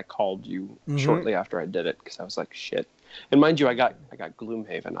think I called you shortly after I did it because I was like, shit. And mind you, I got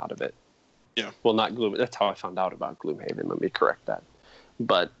Gloomhaven out of it. Yeah. Well, not Gloom. That's how I found out about Gloomhaven. Let me correct that.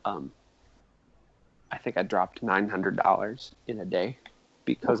 But I think I dropped $900 in a day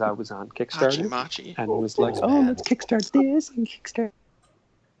because I was on Kickstarter. Machi. And it was like, let's kickstart this and kickstart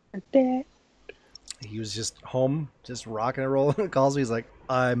that. He was just home, just rocking and rolling. And calls me. He's like,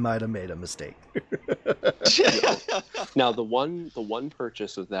 I might have made a mistake. Now the one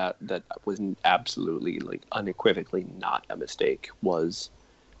purchase of that was absolutely, like, unequivocally not a mistake was,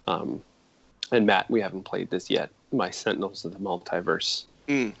 and Matt, we haven't played this yet, my Sentinels of the Multiverse.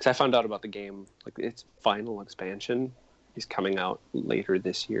 Because I found out about the game, like, its final expansion is coming out later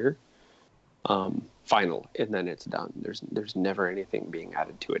this year. Final, and then it's done. There's never anything being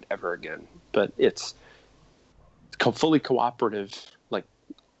added to it ever again. But it's fully cooperative, like,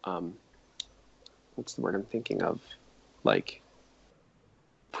 what's the word I'm thinking of? Like,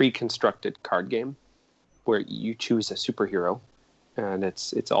 pre-constructed card game where you choose a superhero, and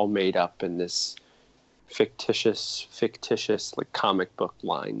it's all made up in this fictitious like comic book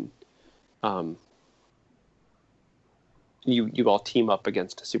line. You all team up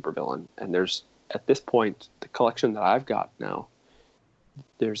against a supervillain, and there's, at this point, the collection that I've got now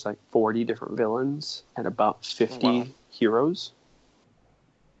there's like 40 different villains and about 50 Wow. heroes.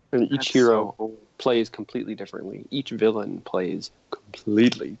 And each That's hero so cool. plays completely differently. Each villain plays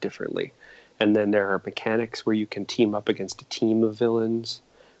completely differently. And then there are mechanics where you can team up against a team of villains,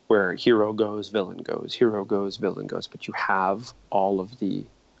 where hero goes, villain goes, hero goes, villain goes. But you have all of the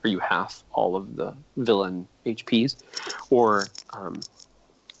villain HPs. Or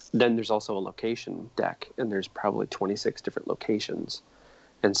then there's also a location deck, and there's probably 26 different locations.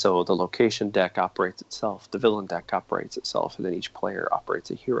 And so the location deck operates itself, the villain deck operates itself, and then each player operates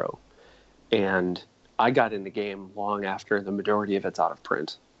a hero. And I got in the game long after the majority of it's out of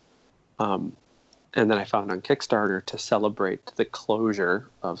print. And then I found on Kickstarter, to celebrate the closure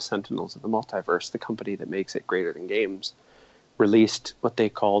of Sentinels of the Multiverse, the company that makes it, Greater Than Games, released what they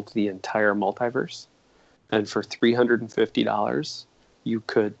called the entire multiverse. And for $350, you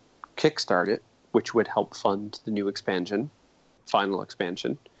could kickstart it, which would help fund the new expansion, final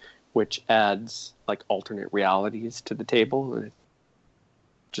expansion, which adds like alternate realities to the table, and it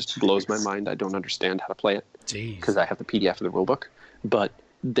just blows my mind. I don't understand how to play it because I have the PDF of the rulebook. But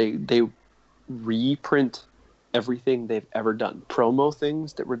they reprint everything they've ever done. Promo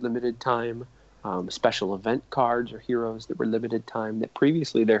things that were limited time, special event cards or heroes that were limited time, that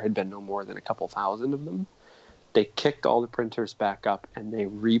previously there had been no more than a couple thousand of them. They kicked all the printers back up and they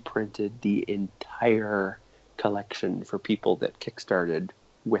reprinted the entire collection for people that kickstarted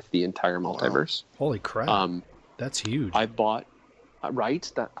with the entire multiverse. Holy crap. That's huge. I bought,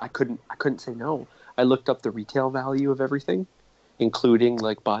 that I couldn't say no. I looked up the retail value of everything, including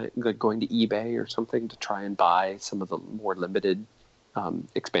like going to eBay or something to try and buy some of the more limited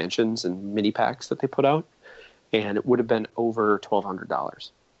expansions and mini packs that they put out, and it would have been over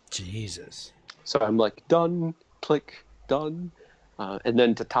 $1,200. Jesus. So I'm like, done, click, done. And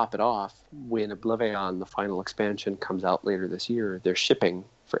then to top it off, when Oblivion, the final expansion, comes out later this year, they're shipping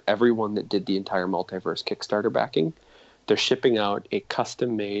for everyone that did the entire multiverse Kickstarter backing. They're shipping out a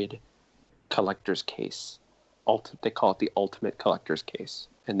custom-made collector's case. They call it the Ultimate Collector's Case.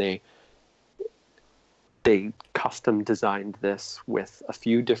 And they custom designed this with a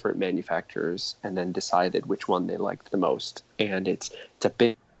few different manufacturers and then decided which one they liked the most. And it's a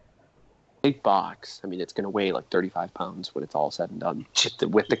big box. I mean, it's going to weigh like 35 pounds when it's all said and done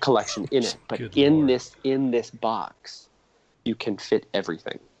with the collection in it. But Good in Lord. this box, you can fit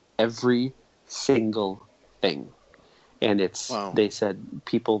everything, every single thing. And Wow. they said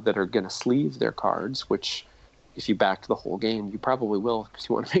people that are going to sleeve their cards, which if you backed the whole game, you probably will, because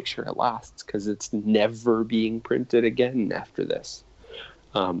you want to make sure it lasts, because it's never being printed again after this.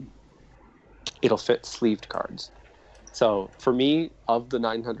 It'll fit sleeved cards. So for me, of the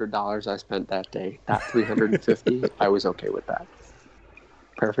 $900 I spent that day, that $350, I was okay with that.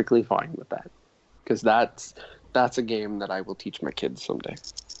 Perfectly fine with that, because that's a game that I will teach my kids someday.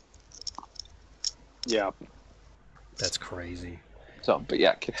 Yeah. That's crazy. So, but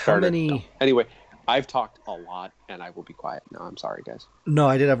yeah, Kickstarter. How many- no. Anyway, I've talked a lot, and I will be quiet now. I'm sorry, guys. No,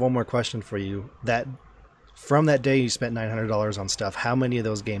 I did have one more question for you. That from that day you spent $900 on stuff, how many of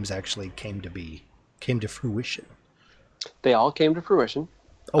those games actually came to fruition? They all came to fruition.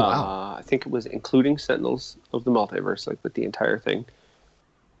 Oh, wow. I think it was including Sentinels of the Multiverse, like with the entire thing.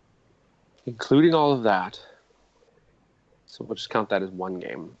 Including all of that. So we'll just count that as one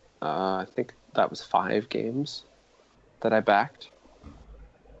game. I think that was 5 games that I backed.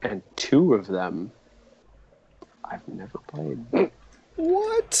 And 2 of them I've never played.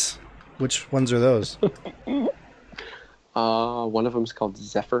 What? Which ones are those? One of them is called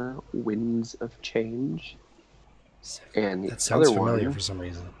Zephyr Winds of Change. And the That sounds other familiar one, for some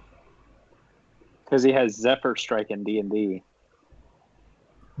reason. Because he has Zephyr Strike in D&D.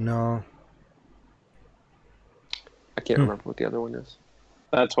 No. I can't remember what the other one is.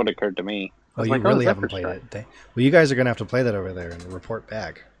 That's what occurred to me. Oh, was you like, really Zephyr haven't played Strike. it. Well, you guys are going to have to play that over there and report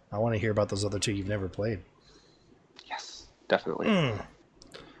back. I want to hear about those other 2 you've never played. Yes, definitely.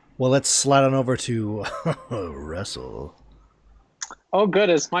 Well, let's slide on over to Russell. Oh, good.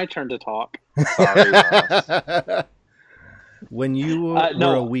 It's my turn to talk. Sorry, Ross. When you no.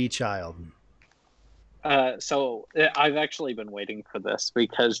 were a wee child. So I've actually been waiting for this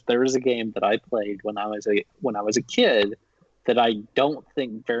because there is a game that I played when I was a kid that I don't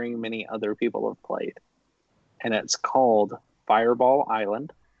think very many other people have played, and it's called Fireball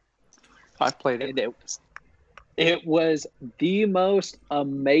Island. I've played it. And it was the most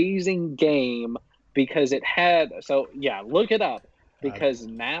amazing game because it had look it up because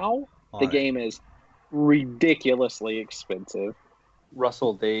now the game is ridiculously expensive.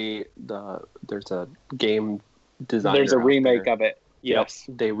 Russell, there's a game designer. There's a remake there. of it. Yes.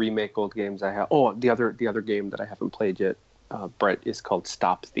 Yep, they remake old games I have. Oh, the other game that I haven't played yet Brett, is called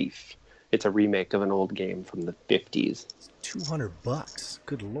Stop Thief. It's a remake of an old game from the 50s. $200.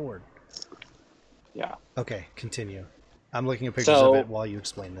 Good lord. Yeah. Okay, continue. I'm looking at pictures of it while you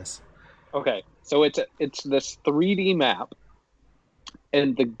explain this. Okay, so it's this 3D map,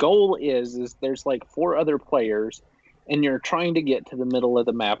 and the goal is there's like 4 other players, and you're trying to get to the middle of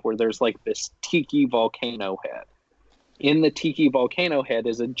the map where there's like this tiki volcano head. In the tiki volcano head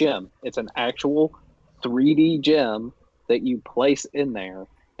is a gem. It's an actual 3D gem that you place in there,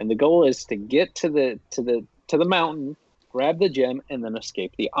 and the goal is to get to the mountain, grab the gem, and then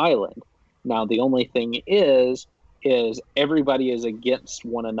escape the island. Now the only thing is everybody is against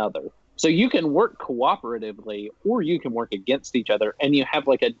one another. So you can work cooperatively or you can work against each other, and you have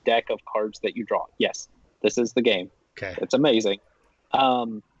like a deck of cards that you draw. Yes, this is the game. Okay. It's amazing.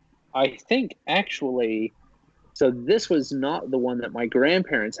 I think actually, so this was not the one that my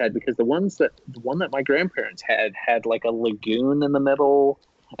grandparents had, because the one that my grandparents had like a lagoon in the middle,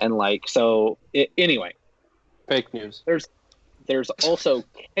 and like anyway. Fake news. There's also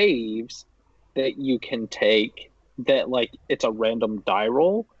caves that you can take that like it's a random die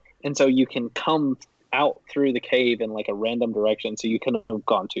roll, and so you can come out through the cave in like a random direction, so you can have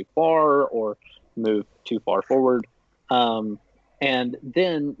gone too far or move too far forward. And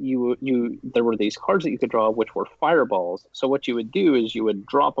then there were these cards that you could draw, which were fireballs. So what you would do is you would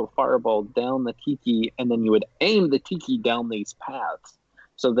drop a fireball down the tiki, and then you would aim the tiki down these paths.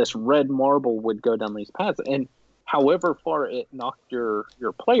 So this red marble would go down these paths, and however far it knocked your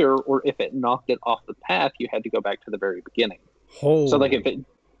player, or if it knocked it off the path, you had to go back to the very beginning. Oh. So like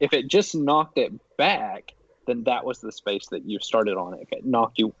if it just knocked it back, then that was the space that you started on. If it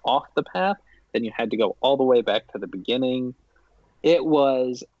knocked you off the path, then you had to go all the way back to the beginning. It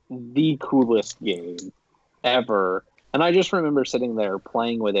was the coolest game ever. And I just remember sitting there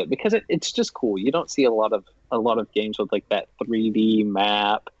playing with it because it's just cool. You don't see a lot of games with like that 3D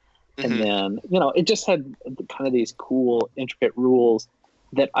map. And then, it just had kind of these cool, intricate rules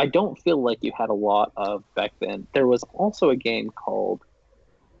that I don't feel like you had a lot of back then. There was also a game called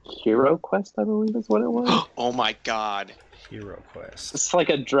Hero Quest, I believe is what it was. Oh my god. Hero Quest. It's like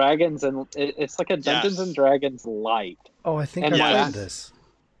a it's like a Dungeons and Dragons light. Oh, I think And I my- played this.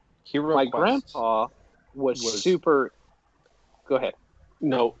 My grandpa was super. Go ahead.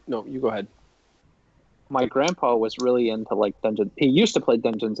 No, you go ahead. My grandpa was really into like Dungeons. He used to play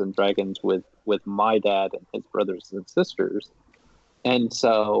Dungeons and Dragons with my dad and his brothers and sisters, and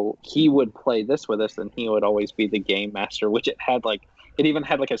so he would play this with us, and he would always be the game master. Which it even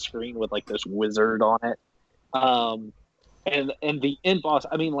had like a screen with like this wizard on it, and the end boss.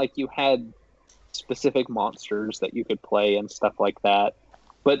 I mean, like you had specific monsters that you could play and stuff like that,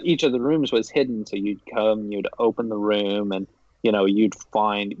 but each of the rooms was hidden. So you'd open the room and. You'd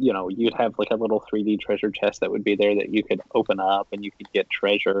find, you'd have like a little 3D treasure chest that would be there that you could open up and you could get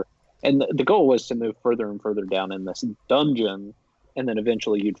treasure. And the goal was to move further and further down in this dungeon. And then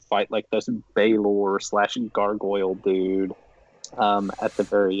eventually you'd fight like this Baylor / gargoyle dude at the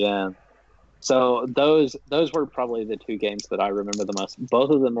very end. So those were probably the 2 games that I remember the most. Both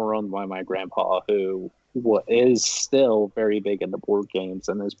of them were owned by my grandpa, who is still very big into board games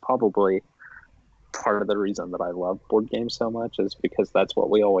and is probably part of the reason that I love board games so much is because that's what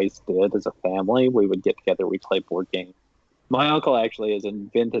we always did as a family. We would get together, we'd play board games. My uncle actually has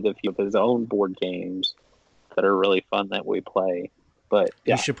invented a few of his own board games that are really fun that we play. But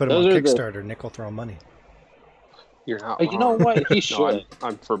yeah, you should put them on Kickstarter. Nick will throw money. You're not. You know what? He should. No,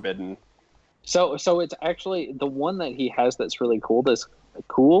 I'm forbidden. So it's actually the one that he has that's really cool.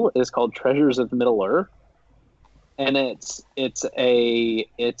 Is called Treasures of Middle Earth. And it's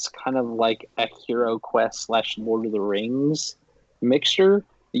kind of like a Hero Quest / Lord of the Rings mixture.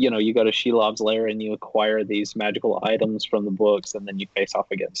 You go to Shelov's lair and you acquire these magical items from the books, and then you face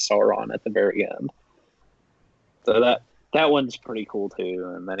off against Sauron at the very end. So that one's pretty cool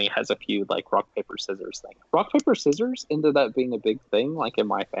too. And then he has a few like rock paper scissors things. Rock paper scissors ended up being a big thing like in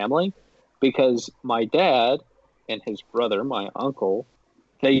my family, because my dad and his brother, my uncle,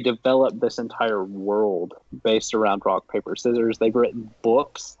 they developed this entire world based around rock, paper, scissors. They've written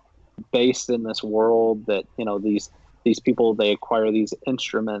books based in this world that, these people, they acquire these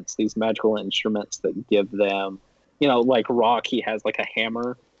instruments, these magical instruments that give them, like Rock, he has like a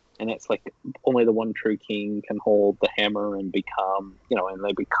hammer, and it's like only the one true king can hold the hammer and become, and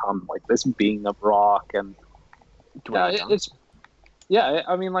they become like this being of rock. And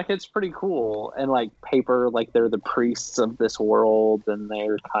I mean, like, it's pretty cool. And like paper, like they're the priests of this world, and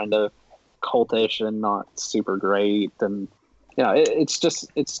they're kind of cultish and not super great. And it's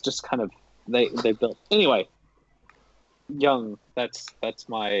just kind of they built anyway. That's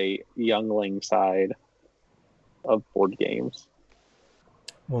my youngling side. of board games.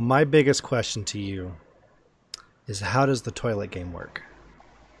 Well, my biggest question to you is how does the toilet game work?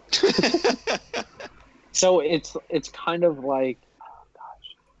 So it's kind of like, oh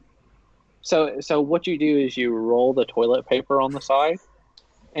gosh. So what you do is you roll the toilet paper on the side,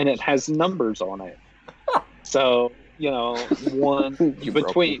 and it has numbers on it. So one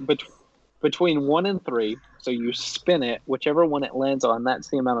between 1 and 3. So you spin it, whichever one it lands on. That's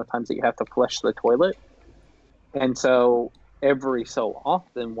the amount of times that you have to flush the toilet. And so every so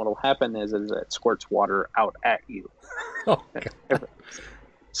often, what'll happen is it squirts water out at you. Oh,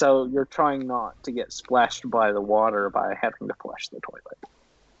 So you're trying not to get splashed by the water by having to flush the toilet.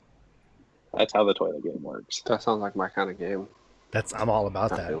 That's how the toilet game works. That sounds like my kind of game. I'm all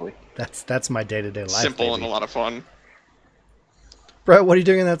about Not that. really. That's my day-to-day life. Simple baby. and a lot of fun. Brett, what are you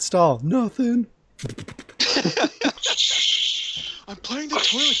doing in that stall? Nothing. I'm playing the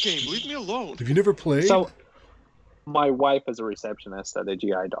toilet game. Leave me alone. Have you never played? So my wife is a receptionist at a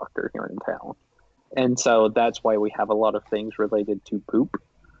GI doctor here in town. And so that's why we have a lot of things related to poop,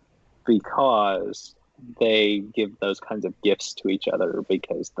 because they give those kinds of gifts to each other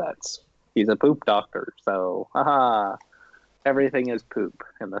because he's a poop doctor. So, everything is poop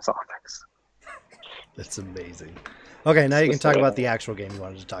in this office. That's amazing. Okay, now you can talk So- about the actual game you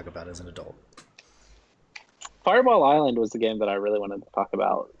wanted to talk about as an adult. Fireball Island was the game that I really wanted to talk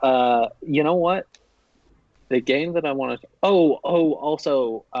about. You know what? The game that I wanted to...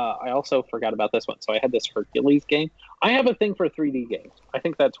 also, I also forgot about this one. So I had this Hercules game. I have a thing for 3D games. I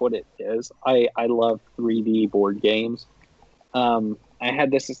think that's what it is. I love 3D board games. I had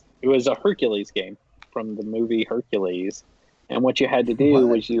this... It was a Hercules game from the movie Hercules. And what you had to do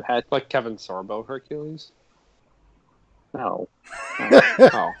was you had... Like Kevin Sorbo Hercules? No.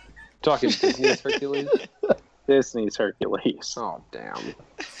 Oh. Talking Disney's Hercules? Disney's Hercules. Oh, damn.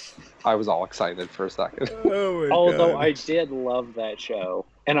 I was all excited for a second. Oh my Although I did love that show.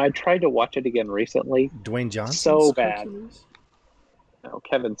 And I tried to watch it again recently. Dwayne Johnson. So bad. No,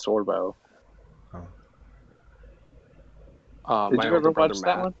 Kevin Sorbo. My Did you older ever brother watch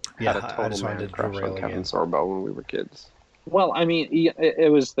that Matt one? Yeah, had a I total just man wanted to crush derail on Kevin again. Sorbo when we were kids. Well, I mean,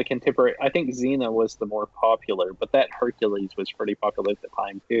 it was the contemporary. I think Xena was the more popular, but that Hercules was pretty popular at the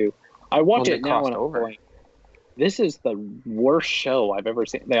time too. I watch Well, it they now crossed and I'm over. going, this is the worst show I've ever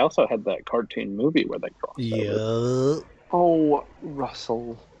seen. They also had that cartoon movie where they crossed over. Yeah. Oh,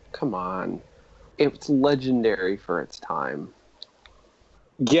 Russell, come on. It's legendary for its time.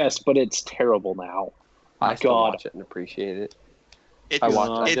 Yes, but it's terrible now. I still God. watch it and appreciate it. It's, I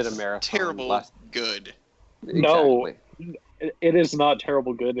did a it's marathon terrible last... good. No. Exactly. It is not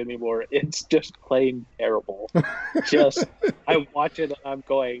terrible good anymore. It's just plain terrible. Just, I watch it and I'm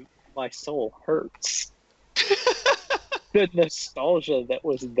going, my soul hurts. The nostalgia that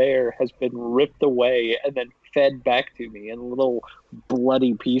was there has been ripped away and then fed back to me in little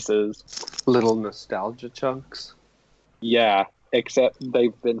bloody pieces. Little nostalgia chunks. Yeah, except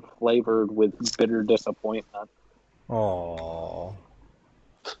they've been flavored with bitter disappointment. Oh.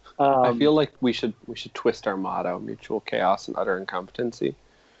 I feel like we should twist our motto: mutual chaos and utter incompetency.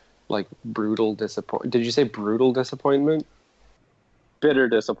 Like brutal disappointment. Did you say brutal disappointment? bitter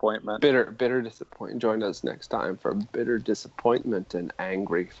disappointment. Bitter disappointment. Join us next time for bitter disappointment and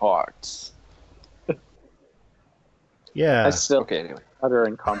angry farts. Yeah. I still Okay, anyway. utter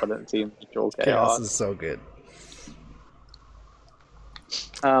incompetency and mutual Chaos chaos. is so good.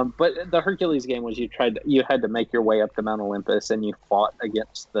 But the Hercules game was you had to make your way up to Mount Olympus and you fought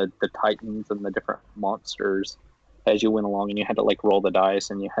against the titans and the different monsters as you went along, and you had to like roll the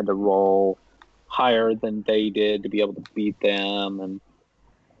dice and you had to roll higher than they did to be able to beat them, and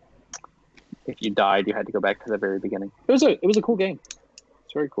if you died you had to go back to the very beginning. It was a cool game.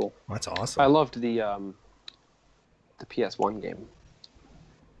 It's very cool. That's I awesome. loved the PS1 game.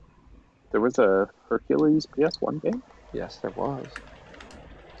 There was a Hercules PS1 game. Yes, there was.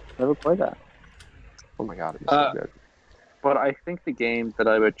 Never played that. Oh my god, it was so good. But I think the game that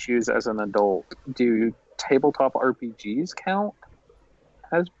I would choose as an adult, do tabletop RPGs count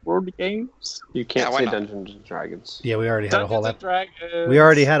as board games? You can't Yeah, why say not? Dungeons and Dragons. Yeah, we already had a whole Dungeons and Dragons. we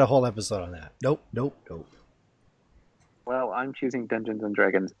already had a whole episode on that. Nope. Well, I'm choosing Dungeons and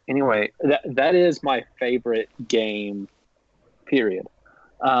Dragons. Anyway, that is my favorite game, period.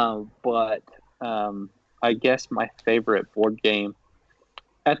 But I guess my favorite board game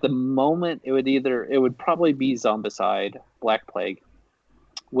at the moment it would probably be Zombicide Black Plague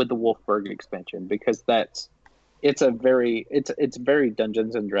with the Wolfberg expansion, because it's very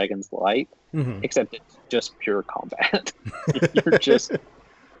Dungeons and Dragons light, Mm-hmm. except it's just pure combat. You're just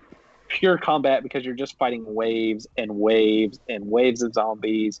pure combat because you're just fighting waves and waves and waves of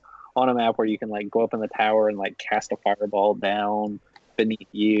zombies, on a map where you can like go up in the tower and like cast a fireball down beneath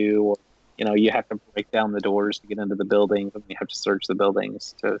you, or you have to break down the doors to get into the buildings, and you have to search the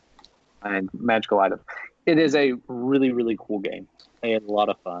buildings to find magical items. It is a really, really cool game. I had a lot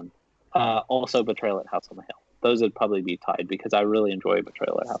of fun. Also, Betrayal at House on the Hill. Those would probably be tied because I really enjoy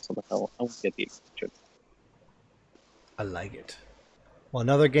Betrayal at House on the Hill. I won't get the expansion. I like it. Well,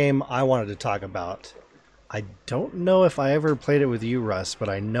 another game I wanted to talk about. I don't know if I ever played it with you, Russ, but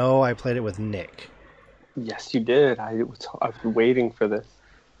I know I played it with Nick. Yes, you did. I've been waiting for this.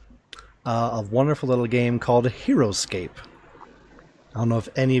 A wonderful little game called Heroescape. I don't know if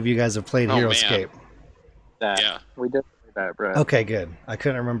any of you guys have played Heroescape. Yeah. We did play that, bro. Okay, good. I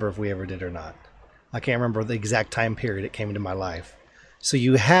couldn't remember if we ever did or not. I can't remember the exact time period it came into my life. So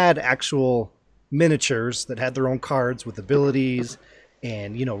you had actual miniatures that had their own cards with abilities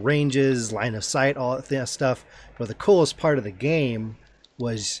and, ranges, line of sight, all that stuff. But the coolest part of the game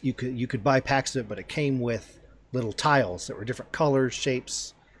was you could buy packs of it, but it came with little tiles that were different colors,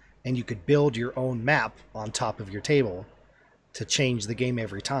 shapes, and you could build your own map on top of your table to change the game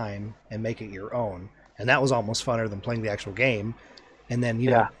every time and make it your own. And that was almost funner than playing the actual game. And then,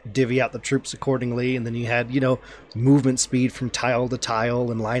 divvy out the troops accordingly. And then you had, movement speed from tile to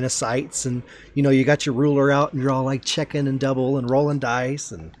tile and line of sights. And, you got your ruler out and you're all like checking and double and rolling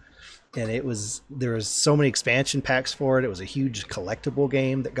dice. And there was so many expansion packs for it. It was a huge collectible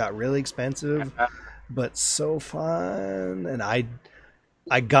game that got really expensive, but so fun. And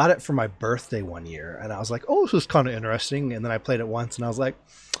I got it for my birthday one year and I was like, oh, this is kind of interesting. And then I played it once and I was like,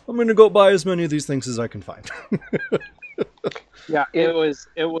 I'm going to go buy as many of these things as I can find. Yeah, it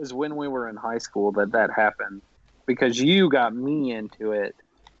was when we were in high school that happened because you got me into it,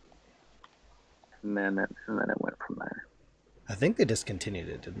 and then it went from there. I think they discontinued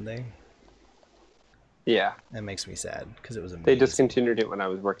it, didn't they? Yeah. That makes me sad because it was amazing. They discontinued it when I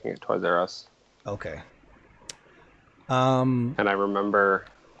was working at Toys R Us. Okay. And I remember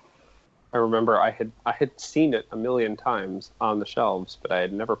I had seen it a million times on the shelves, but I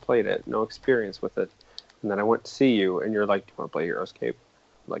had never played it, no experience with it. And then I went to see you, and you're like, "Do you want to play Heroescape?"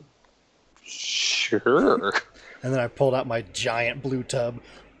 I'm like, sure. And then I pulled out my giant blue tub.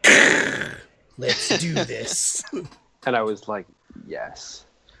 Let's do this. And I was like, yes.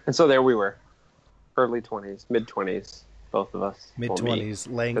 And so there we were, early 20s, mid 20s, both of us. Mid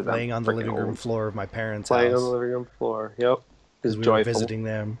 20s, laying on the living room floor of my parents' house. Laying on the living room floor. Yep. Because we were visiting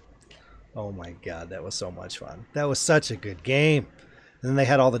them. Oh my god, that was so much fun. That was such a good game. And then they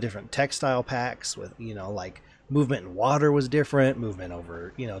had all the different textile packs with, like movement in water was different, movement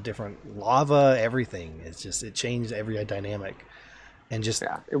over, different lava, everything. It's just, it changed every dynamic. And just...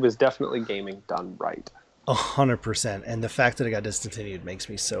 Yeah, it was definitely gaming done right. 100%. And the fact that it got discontinued makes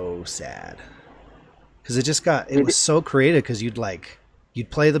me so sad. Because it was so creative because you'd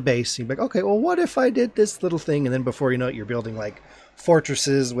play the base, and you'd be like, okay, well, what if I did this little thing? And then before you know it, you're building like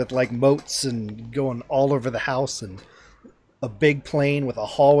fortresses with like moats and going all over the house, and a big plane with a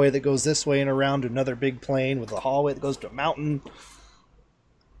hallway that goes this way and around to another big plane with a hallway that goes to a mountain.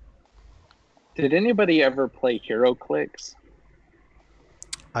 Did anybody ever play HeroClix?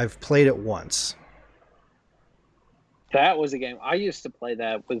 I've played it once. That was a game. I used to play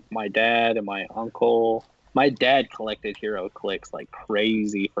that with my dad and my uncle. My dad collected HeroClix like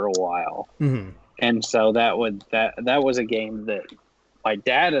crazy for a while. Mm-hmm. And so that was a game that my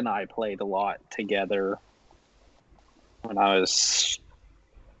dad and I played a lot together when I don't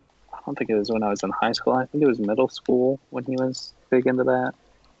think it was when I was in high school. I think it was middle school when he was big into that.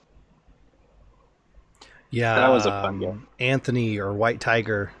 Yeah, that was a fun game. Anthony or White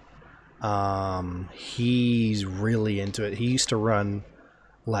Tiger, he's really into it. He used to run,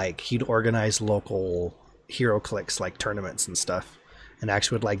 he'd organize local HeroClix tournaments and stuff, and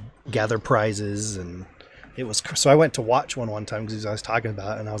actually would gather prizes. And it was so I went to watch one time because I was talking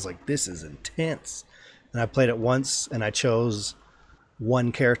about it, and I was like, this is intense. And I played it once, and I chose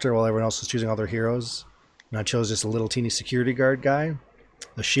one character while everyone else was choosing all their heroes. And I chose just a little teeny security guard guy,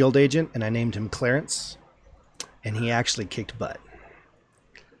 a shield agent, and I named him Clarence. And he actually kicked butt.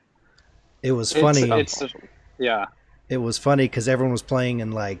 It was funny. Yeah. It was funny because everyone was playing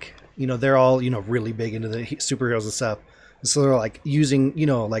and they're all, really big into the superheroes and stuff. And so they're using,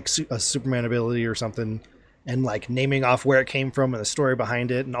 a Superman ability or something and naming off where it came from and the story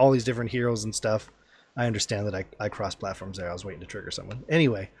behind it and all these different heroes and stuff. I understand that I crossed platforms there. I was waiting to trigger someone.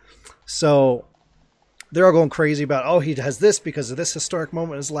 Anyway, so they're all going crazy about, he has this because of this historic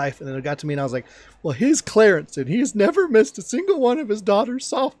moment in his life. And then it got to me and I was like, well, he's Clarence and he's never missed a single one of his daughter's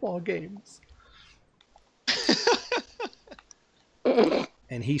softball games.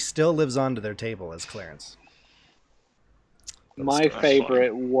 And he still lives on to their table as Clarence. My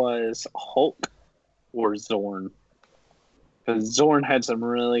favorite was Hulk or Zorn. Because Zorn had some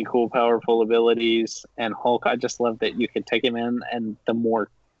really cool, powerful abilities, and Hulk, I just loved that you could take him in, and the more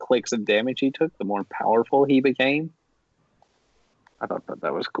clicks of damage he took, the more powerful he became. I thought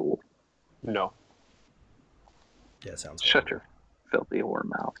that was cool. No. Yeah, sounds Shut horrible. your filthy whore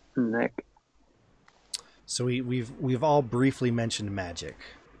mouth, Nick. So we've all briefly mentioned Magic.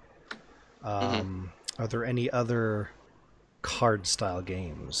 Are there any other card style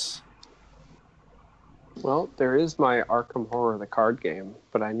games? Well, there is my Arkham Horror, the card game,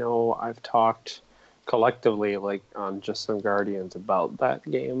 but I know I've talked collectively, like on Just Some Guardians, about that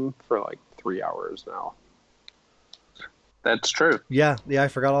game for like 3 hours now. That's true. Yeah, I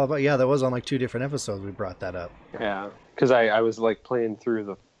forgot all about. Yeah, that was on like 2 different episodes. We brought that up. Yeah, because I was like playing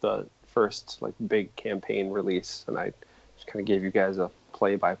through the first like big campaign release, and I just kind of gave you guys a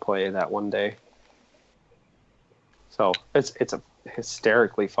play-by-play that one day. So it's a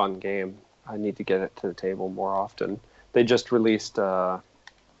hysterically fun game. I need to get it to the table more often. They just released an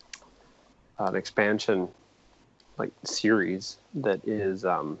expansion like series that is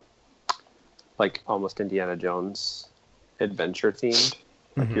like almost Indiana Jones adventure themed.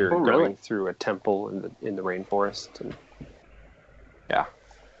 Like you're going through a temple in the rainforest, and yeah,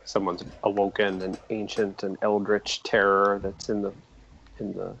 someone's awoken an ancient and eldritch terror that's in the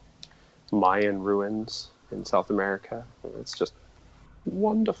Mayan ruins in South America. And it's just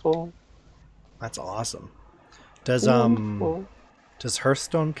wonderful. That's awesome. Does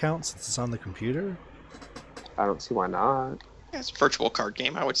Hearthstone count since it's on the computer? I don't see why not. Yeah, it's a virtual card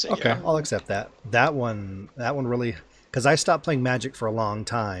game, I would say. Okay, Yeah. I'll accept that. That one really, because I stopped playing Magic for a long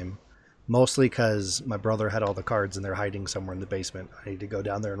time, mostly because my brother had all the cards and they're hiding somewhere in the basement. I need to go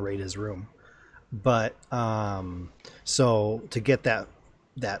down there and raid his room. But so to get that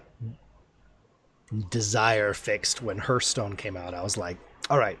desire fixed when Hearthstone came out, I was like,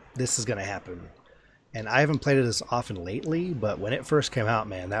 all right, this is gonna happen. And I haven't played it as often lately, but when it first came out,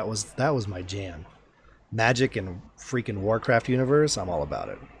 man, that was my jam. Magic and freaking Warcraft universe, I'm all about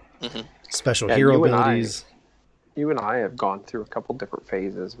it. Mhm. Special Yeah, hero you and I- abilities. You and I have gone through a couple different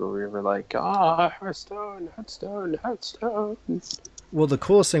phases where we were like, Hearthstone. Well, the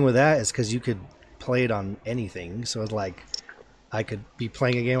coolest thing with that is because you could play it on anything. So it's like I could be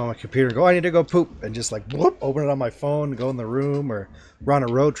playing a game on my computer and go, I need to go poop, and just like whoop, open it on my phone, go in the room, or run a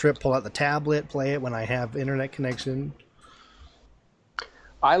road trip, pull out the tablet, play it when I have internet connection.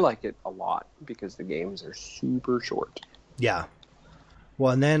 I like it a lot because the games are super short. Yeah.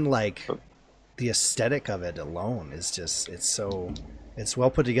 Well, and then like the aesthetic of it alone is just, it's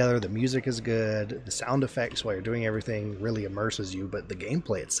well put together. The music is good. The sound effects while you're doing everything really immerses you, but the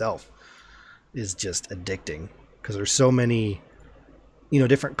gameplay itself is just addicting because there's so many,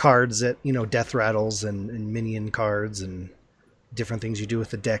 different cards that, death rattles and minion cards and different things you do with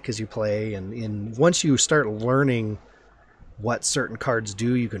the deck as you play. And once you start learning what certain cards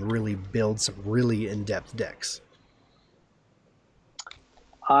do, you can really build some really in-depth decks.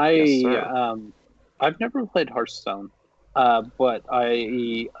 Yes, sir. I've never played Hearthstone, but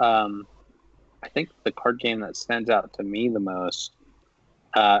I think the card game that stands out to me the most,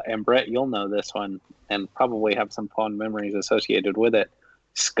 and Brett, you'll know this one and probably have some fond memories associated with it.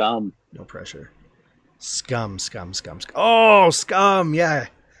 Scum. No pressure. Scum. Oh, Scum, yeah.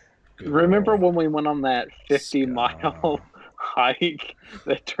 Good Remember roll. when we went on that 50-mile hike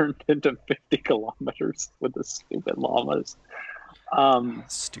that turned into 50 kilometers with the stupid llamas?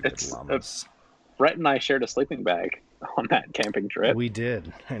 Stupid it's- llamas. Brett and I shared a sleeping bag on that camping trip. We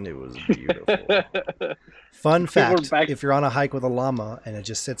did, and it was beautiful. Fun were fact, back- if you're on a hike with a llama and it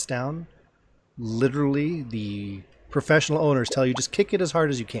just sits down, literally the professional owners tell you just kick it as hard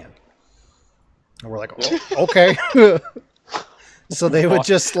as you can. And we're like, oh, okay. So they would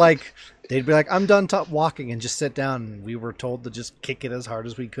just they'd be like, I'm done walking, and just sit down. And we were told to just kick it as hard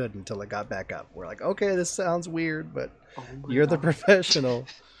as we could until it got back up. We're like, okay, this sounds weird, but you're the professional.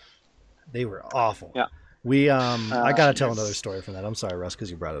 They were awful. Yeah. We I gotta tell yes. another story from that. I'm sorry, Russ,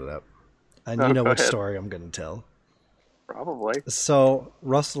 because you brought it up. And No, you know go which ahead. story I'm gonna tell. Probably. So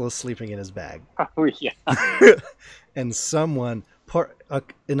Russell is sleeping in his bag, Oh, yeah. and someone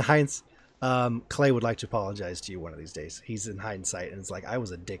in hindsight, Clay would like to apologize to you one of these days. He's in hindsight, and it's like I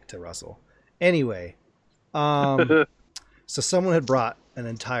was a dick to Russell. Anyway, so someone had brought an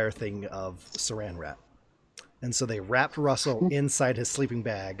entire thing of saran wrap, and so they wrapped Russell inside his sleeping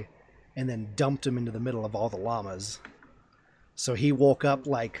bag, and then dumped him into the middle of all the llamas. So he woke up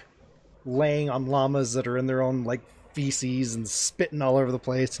laying on llamas that are in their own feces and spitting all over the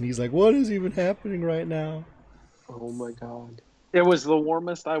place, and he's like, what is even happening right now? Oh my god. It was the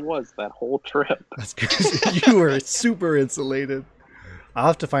warmest I was that whole trip. That's because you were super insulated. I'll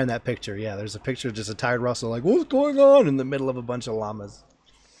have to find that picture. Yeah, there's a picture of just a tired Russell like, what's going on in the middle of a bunch of llamas.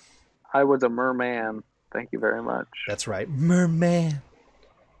 I was a merman. Thank you very much. That's right, merman.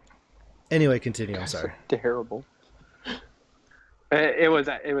 Anyway, continue. I'm sorry. Terrible. It was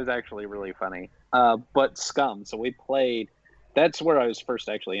actually really funny. But Scum. So we played. That's where I was first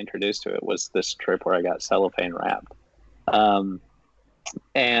actually introduced to it. Was this trip where I got cellophane wrapped,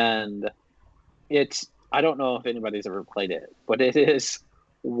 and it's. I don't know if anybody's ever played it, but it is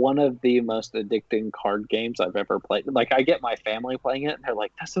one of the most addicting card games I've ever played. Like, I get my family playing it, and they're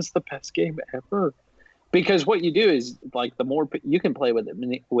like, "This is the best game ever." Because what you do is, like, the more you can play with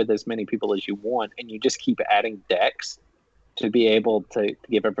as many people as you want, and you just keep adding decks to be able to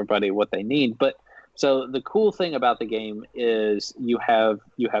give everybody what they need. But so the cool thing about the game is you have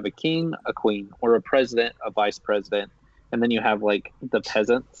a king, a queen, or a president, a vice president, and then you have like the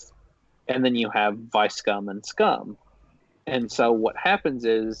peasants, and then you have vice scum and scum. And so what happens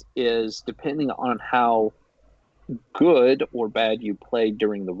is depending on how good or bad you play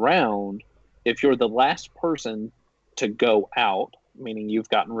during the round, if you're the last person to go out, meaning you've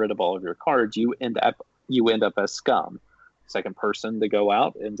gotten rid of all of your cards, you end up as scum. Second person to go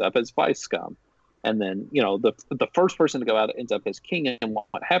out ends up as vice scum. And then, the first person to go out ends up as king. And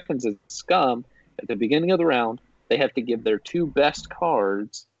what happens is scum, at the beginning of the round, they have to give their two best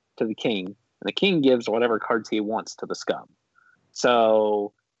cards to the king. And the king gives whatever cards he wants to the scum.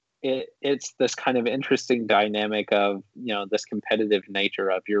 So it's this kind of interesting dynamic of, this competitive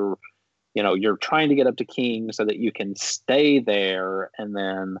nature of you're trying to get up to king so that you can stay there. And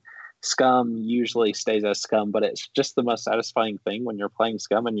then scum usually stays as scum, but it's just the most satisfying thing when you're playing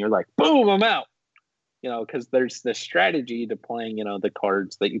scum and you're like, boom, I'm out. Because there's this strategy to playing, the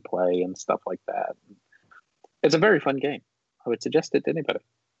cards that you play and stuff like that. It's a very fun game. I would suggest it to anybody.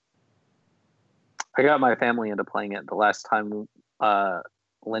 I got my family into playing it the last time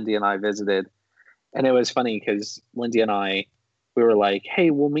Lindsay and I visited. And it was funny because Lindsay and I, we were like,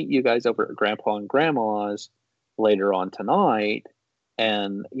 hey, we'll meet you guys over at Grandpa and Grandma's later on tonight.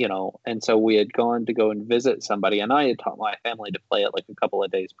 And, and so we had gone to go and visit somebody, and I had taught my family to play it like a couple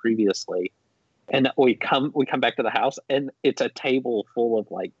of days previously. And we come back to the house, and it's a table full of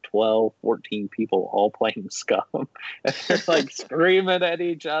like 12, 14 people all playing Scum. And they're like screaming at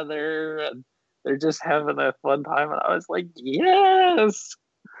each other, and they're just having a fun time. And I was like, yes,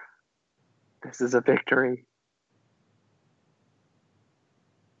 this is a victory.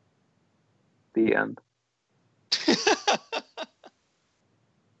 The end.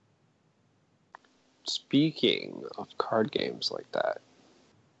 Speaking of card games like that,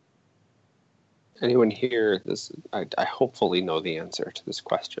 anyone here, I hopefully know the answer to this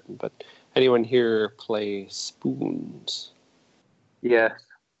question, but anyone here play Spoons? Yes.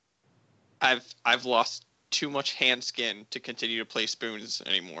 I've lost too much hand skin to continue to play Spoons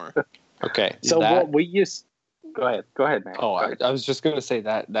anymore. Okay. So what we used... Go ahead, man. Oh, I was just going to say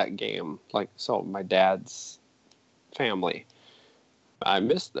that game, so my dad's family, I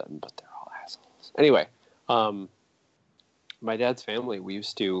miss them, but they're all assholes. Anyway, my dad's family, we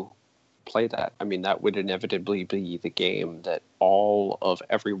used to play that. I mean, that would inevitably be the game that all of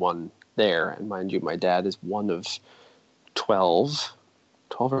everyone there, and mind you, my dad is one of 12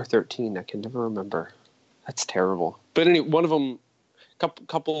 or 13, I can never remember. That's terrible. But anyway, one of them,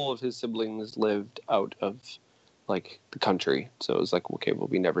 couple of his siblings lived out of the country, so it was like, okay, well,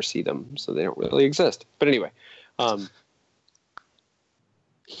 we never see them, so they don't really exist. But anyway,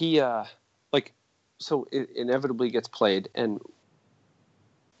 he so it inevitably gets played, and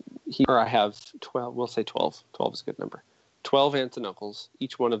I have 12, we'll say 12 is a good number, 12 aunts and uncles.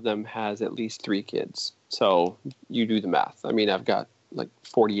 Each one of them has at least 3 kids, so you do the math. I mean, I've got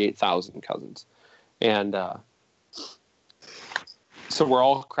 48,000 cousins, and so we're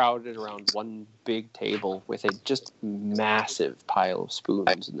all crowded around one big table with a just massive pile of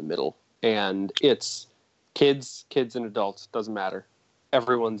spoons in the middle. And it's kids and adults, doesn't matter.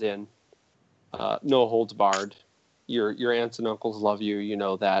 Everyone's in. No holds barred. Your aunts and uncles love you, you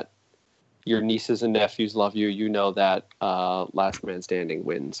know that. Your nieces and nephews love you, you know that. Last man standing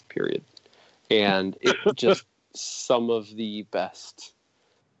wins, period. And it just some of the best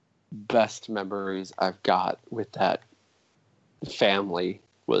memories I've got with that family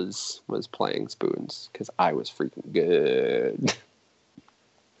was playing Spoons, because I was freaking good.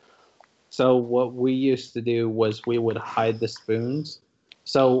 So what we used to do was we would hide the spoons.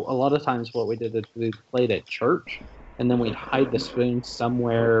 So a lot of times what we did is we played at church, and then we'd hide the spoons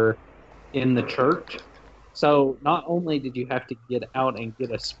somewhere in the church. So not only did you have to get out and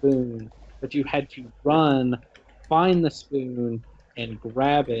get a spoon, but you had to run, find the spoon, and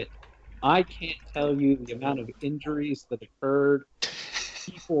grab it. I can't tell you the amount of injuries that occurred.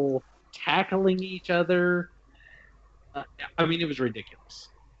 People tackling each other. I mean, it was ridiculous.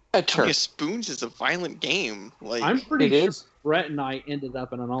 At How many church. spoons is a violent game? Like, I'm pretty It sure is. Brett and I ended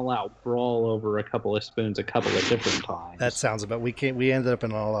up in an all-out brawl over a couple of spoons a couple of different times. That sounds about. We ended up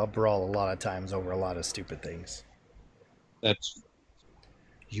in an all-out brawl a lot of times over a lot of stupid things. That's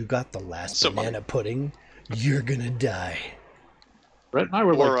You got the last So- banana pudding. You're gonna die Brett and I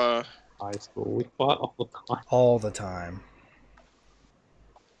were or like high school. We fought all the time. all the time.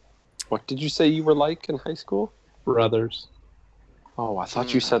 What did you say you were like in high school? Brothers. Oh, I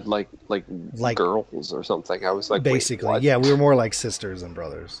thought you said like Like- girls or something. I was like, wait, Basically, what? yeah, we were more like sisters and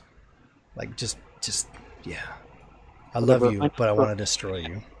brothers. Like just yeah. I love Whatever. you, but I want to destroy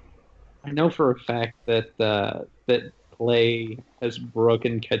you. I know for a fact that that Clay has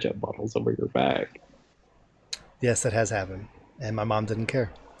broken ketchup bottles over your back. Yes, that has happened, and my mom didn't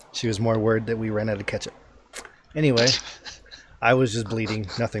care. She was more worried that we ran out of ketchup. Anyway, I was just bleeding.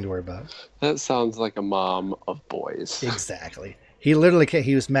 Nothing to worry about. That sounds like a mom of boys. Exactly. He literally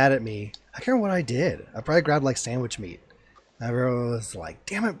he was mad at me. I can't remember what I did. I probably grabbed like sandwich meat. I was like,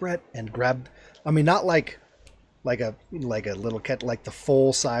 "Damn it, Brett!" and grabbed. I mean, not like a little like the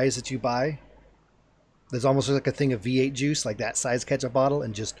full size that you buy. There's almost like a thing of V8 juice, like that size ketchup bottle,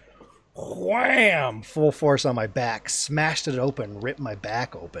 and just wham, full force on my back, smashed it open, ripped my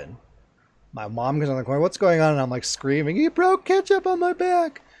back open. My mom goes on the corner, "What's going on?" And I'm like screaming, "You broke ketchup on my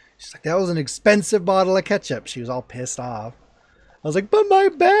back!" She's like, "That was an expensive bottle of ketchup." She was all pissed off. I was like, "But my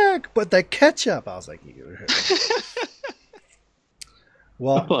back, but the ketchup." I was like, I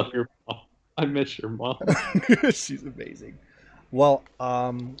well, love your mom. I miss your mom. she's amazing. Well,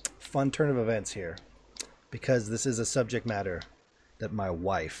 fun turn of events here, because this is a subject matter that my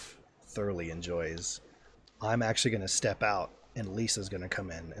wife thoroughly enjoys. I'm actually going to step out, and Lisa's going to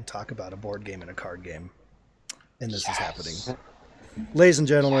come in and talk about a board game and a card game. And this is happening. Ladies and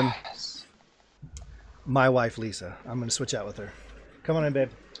gentlemen, my wife, Lisa. I'm going to switch out with her. Come on in, babe.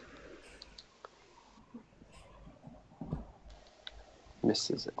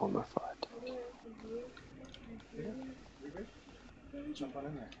 Mrs. Elmerfud. Jump on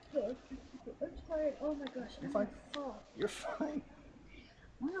in there. I'm tired. Oh my gosh. You're fine. Oh, You're fine.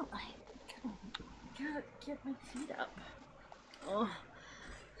 well, I gotta get my feet up. Oh,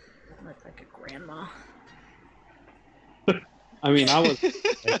 I look like a grandma. I mean, I was,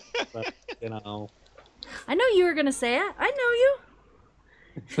 but, you know, I know you were gonna say it. I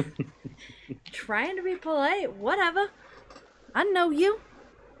know you. Trying to be polite. Whatever. I know you.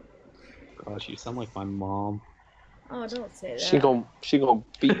 gosh, you sound like my mom. Oh, don't say that. She gonna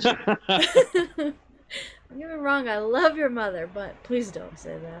beat you. Don't get me wrong. I love your mother, but please don't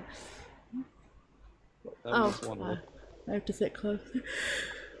say that. That Oh, was one of the- I have to sit close.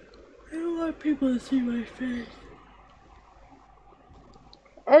 I don't want people to see my face.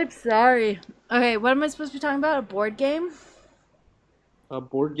 I'm sorry. Okay, what am I supposed to be talking about? A board game? a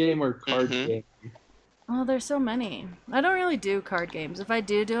board game or card Mhm. game. Oh, there's so many. I don't really do card games. If I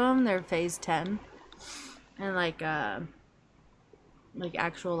do them, they're phase 10. And like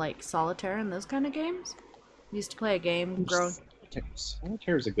actual like solitaire and those kind of games. We used to play a game growing.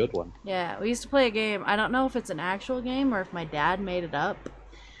 Solitaire is a good one. Yeah, we used to play a game. I don't know if it's an actual game or if my dad made it up,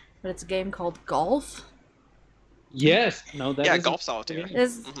 but it's a game called Golf. Yes, no, that Yeah, is a- golf solitaire.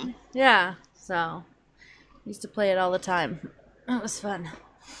 Is Mhm. Yeah, so used to play it all the time. It was fun.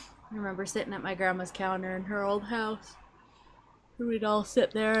 I remember sitting at my grandma's counter in her old house. We'd all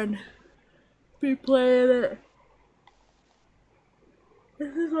sit there and be playing it.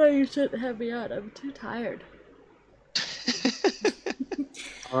 This is why you shouldn't have me on. I'm too tired.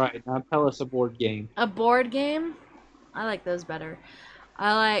 All right, now tell us a board game. A board game? I like those better.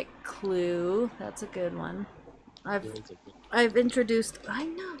 I like Clue. That's a good one. I've introduced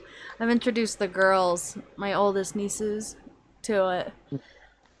the girls, my oldest nieces, to it.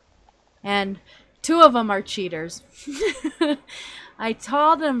 And 2 of them are cheaters. I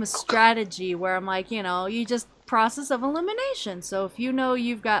taught them a strategy where I'm like, you just process of elimination. So if you know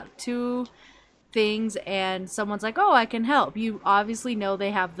you've got 2 things and someone's like, "Oh, I can help," you obviously know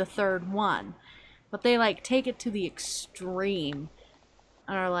they have the third one. But they like take it to the extreme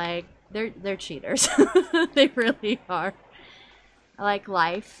and are like, they're cheaters. They really are. I like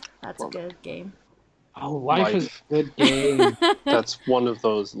Life. That's a good game. Oh, Life is Life. a good game. That's one of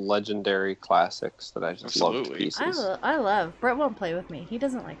those legendary classics that I just love to Absolutely. pieces. I love. Brett won't play with me. He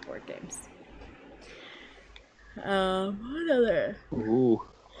doesn't like board games. What other? Ooh,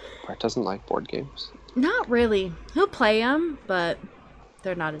 Brett doesn't like board games. Not really. He'll play them, but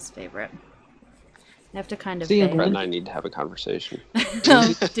they're not his favorite. I have to kind of See, beg. Brett and I need to have a conversation.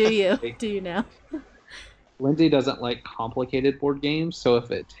 Do you? Do you now? Lindsay doesn't like complicated board games, so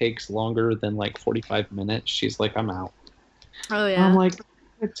if it takes longer than like 45 minutes, she's like, I'm out. Oh And yeah. I'm like,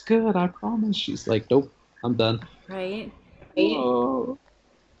 it's good, I promise. She's like, nope, I'm done. Right. Oh.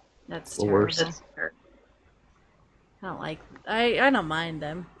 That's The terrible. worst. I don't like. I don't mind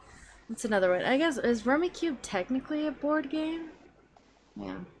them. That's another one. I guess is Rummikub technically a board game?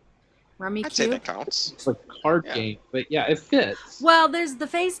 Yeah. I'd say Rummikub. that counts. It's a card Yeah. game, but yeah, it fits. Well, there's the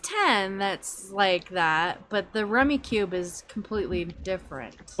Phase 10 that's like that, but the Rummikub is completely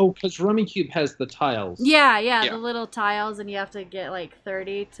different. Oh, because Rummikub has the tiles. Yeah, Yeah. the little tiles, and you have to get like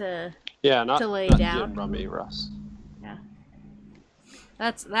 30 to. Yeah, not To lay not down. Gin Rummy, Russ.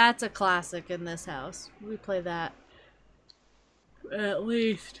 That's a classic in this house. We play that at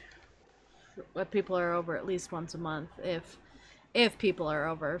least when people are over at least once a month. If people are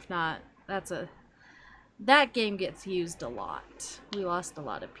over, if not, that game gets used a lot. We lost a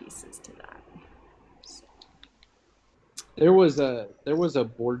lot of pieces to that. There was a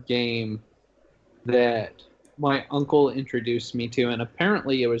board game that my uncle introduced me to, and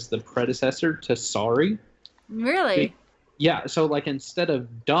apparently it was the predecessor to Sorry. Really? Yeah, so like instead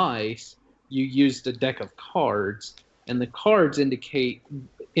of dice, you used a deck of cards, and the cards indicated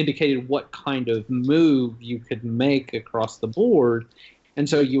what kind of move you could make across the board. And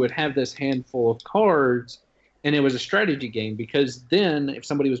so you would have this handful of cards, and it was a strategy game, because then if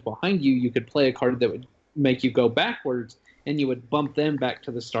somebody was behind you, you could play a card that would make you go backwards, and you would bump them back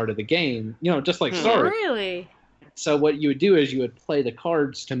to the start of the game. You know, just like Sorry. Really? So what you would do is you would play the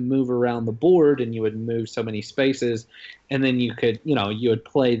cards to move around the board, and you would move so many spaces, and then you would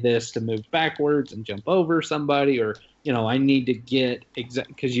play this to move backwards and jump over somebody, or I need to get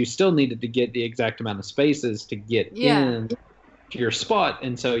because you still needed to get the exact amount of spaces to get in to your spot,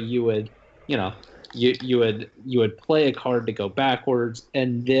 and so you would you would play a card to go backwards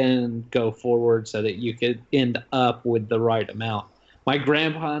and then go forward so that you could end up with the right amount. My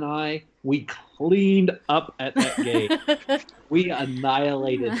grandpa and I, we cleaned up at that game. We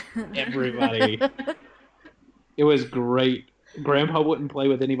annihilated everybody. It was great. Grandpa wouldn't play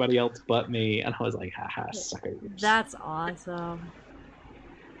with anybody else but me, and I was like, haha, suckers. That's awesome.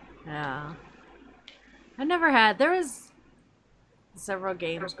 Yeah. There was several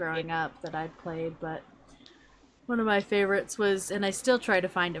games growing up that I'd played, but one of my favorites was, and I still try to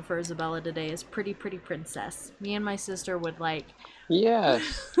find it for Isabella today, is Pretty Pretty Princess. Me and my sister would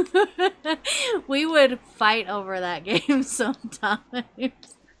Yes. we would fight over that game sometimes.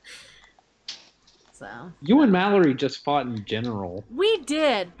 So You and Mallory just fought in general. we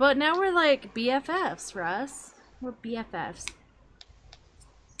did, but now we're like BFFs, Russ. We're BFFs.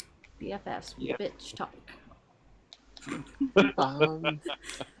 BFFs. Yeah. Bitch talk.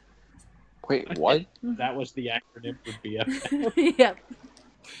 Wait, what? That was the acronym for BF. Yep.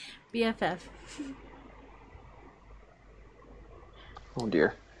 BFF. Oh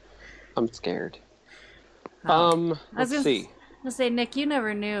dear, I'm scared. I was Let's gonna see. I say, Nick, you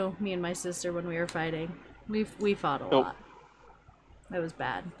never knew me and my sister when we were fighting. We fought a Nope. lot. It was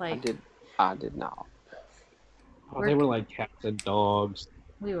bad. I Like did not. Oh, they were like cats and dogs.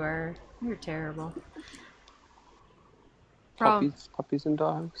 we were terrible. Puppies and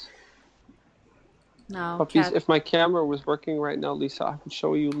dogs. No, Puppies. cat. If my camera was working right now, Lisa, I could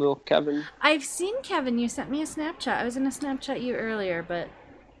show you little Kevin. I've seen Kevin. You sent me a Snapchat. I was gonna Snapchat you earlier, but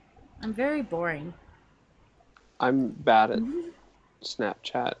I'm very boring. I'm bad at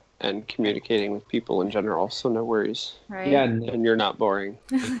Snapchat and communicating with people in general, so no worries. Right? Yeah, And you're not boring.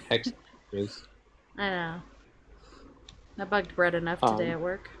 text messages. I know. I bugged Brett enough today at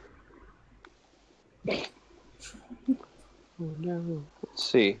work. Oh no. Let's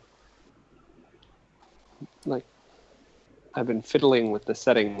see. Like, I've been fiddling with the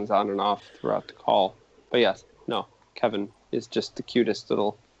settings on and off throughout the call. But yes, no, Kevin is just the cutest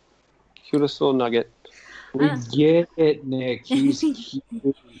little nugget. We get it, Nick. He's cute.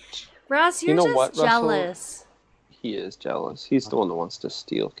 Ross, you're You know just what, Russell? jealous. He is jealous. He's the one that wants to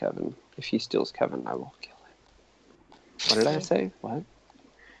steal Kevin. If he steals Kevin, I will kill him. What did I say? What?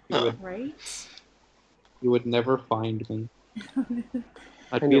 Right? You would never find me.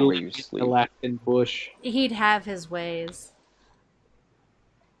 I'd I be know where living you in the sleep. Laughing bush. He'd have his ways.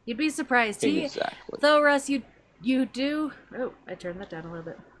 You'd be surprised. Exactly. Though, Russ, you do... Oh, I turned that down a little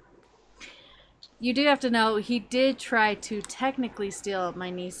bit. You do have to know, he did try to technically steal my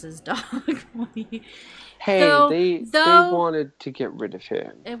niece's dog. Hey, Though- they though- wanted to get rid of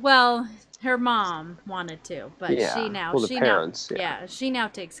him. Well, her mom wanted to, but Yeah, she now... well, the she parents, now, yeah. she now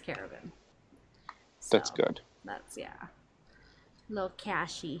takes care of him. That's So, good. That's, yeah. Little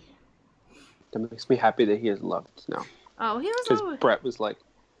Cashy. That makes me happy that he is loved now. Oh, he was Because always. Brett was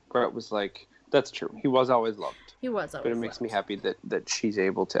like, that's true. He was always loved. He was always. But it makes me loved. happy that she's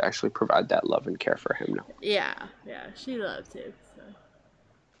able to actually provide that love and care for him now. Yeah, she loved him. So.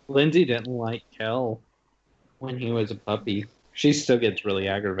 Lindsay didn't like Kel when he was a puppy. She still gets really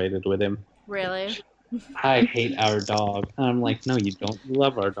aggravated with him. Really? I hate our dog. And I'm like, no, you don't. You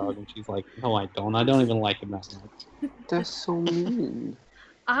love our dog. And she's like, no, I don't. I don't even like him that much. That's so mean.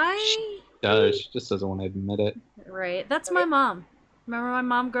 I. Does. She just doesn't want to admit it. Right. That's my mom. Remember my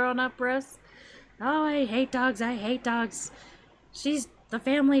mom growing up, Russ? Oh, I hate dogs. I hate dogs. She's the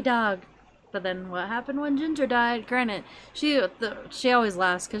family dog. But then what happened when Ginger died? Granted, she always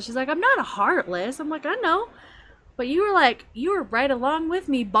laughs because she's like, I'm not a heartless. I'm like, I know. But you were right along with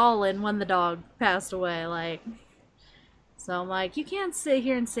me bawling when the dog passed away. Like, so I'm like, you can't sit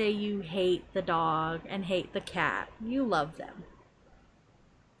here and say you hate the dog and hate the cat. You love them.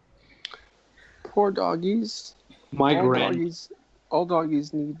 Poor doggies. My all grand doggies, all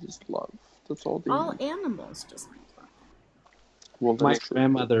doggies need is love. That's all they All need. animals just need love. Well, my that's true.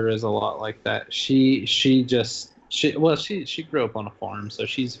 grandmother is a lot like that. She grew up on a farm, so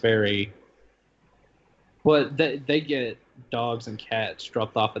she's very. But they get dogs and cats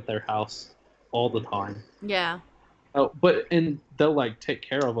dropped off at their house all the time. Yeah. Oh, and they'll like take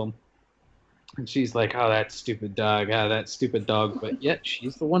care of them. And she's like, "Oh, that stupid dog! Oh, that stupid dog!" But yet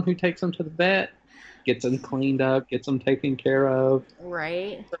she's the one who takes them to the vet, gets them cleaned up, gets them taken care of.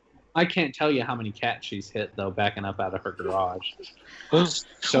 Right. I can't tell you how many cats she's hit though, backing up out of her garage. Oh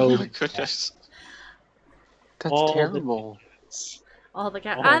So my goodness. That's all the- terrible. All the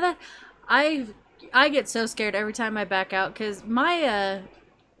cat. Oh. I get so scared every time I back out because Maya's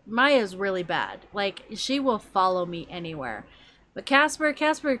really bad. Like, she will follow me anywhere. But Casper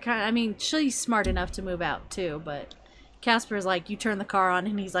she's smart enough to move out too. But Casper's like, you turn the car on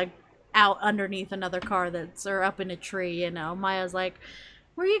and he's like out underneath another car or up in a tree. You know, Maya's like,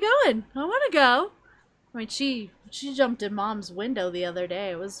 where are you going? I want to go. I mean, she jumped in Mom's window the other day.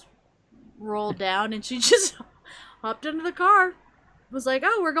 It was rolled down and she just hopped into the car. Was like,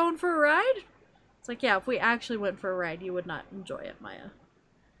 oh, we're going for a ride? It's like, yeah, if we actually went for a ride, you would not enjoy it, Maya.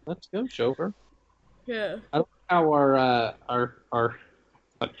 let's go, Shover. Yeah. I don't know how our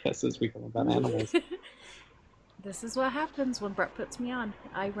podcasts become about animals. This is what happens when Brett puts me on.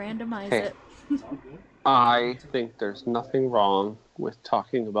 I randomize Hey. it. I think there's nothing wrong with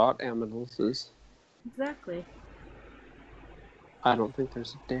talking about animals. Exactly. I don't think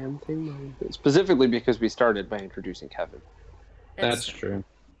there's a damn thing wrong with it. Specifically because we started by introducing Kevin. That's true.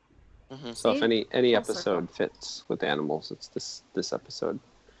 Mhm. So if See? any Full episode fits with animals, it's this episode.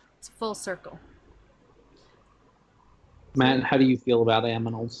 It's full circle. Matt, how do you feel about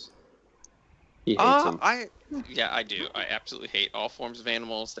animals? He hates them. I do. I absolutely hate all forms of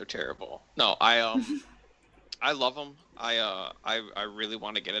animals. They're terrible. No, I love them. I really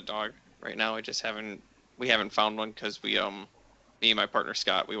want to get a dog right now. We haven't found one because me and my partner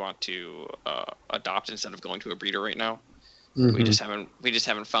Scott, we want to adopt instead of going to a breeder right now. Mm-hmm. We just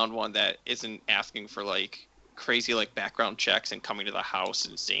haven't found one that isn't asking for like crazy like background checks and coming to the house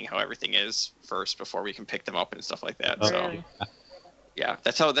and seeing how everything is first before we can pick them up and stuff like that. So Really? yeah,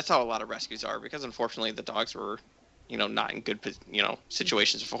 that's how a lot of rescues are, because unfortunately the dogs were, not in good,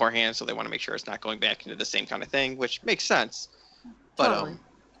 situations beforehand, so they want to make sure it's not going back into the same kind of thing, which makes sense. But Totally.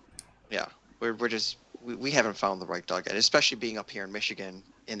 yeah, we haven't found the right dog yet, especially being up here in Michigan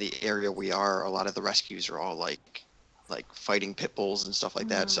in the area we are. A lot of the rescues are all like fighting pit bulls and stuff like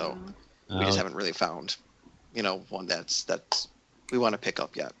that, so we just haven't really found, one that's we want to pick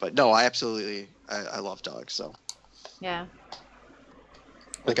up yet. But no, I love dogs, so. Yeah.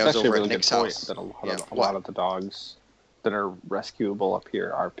 Like It's I was actually over a at really Nick's good point house. that a Yeah, lot of the dogs that are rescuable up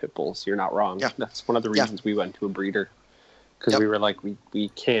here are pit bulls. You're not wrong. Yeah. That's one of the reasons we went to a breeder, because we were like, we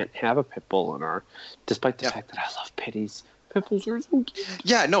can't have a pit bull in our, despite the fact that I love pitties. Pit bulls are so cute.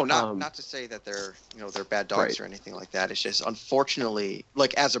 Yeah, no, not to say that they're they're bad dogs or anything like that. It's just unfortunately,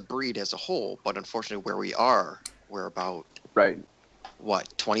 like as a breed as a whole, but unfortunately where we are, we're about 20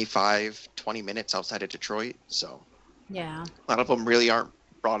 minutes outside of Detroit, so Yeah. a lot of them really aren't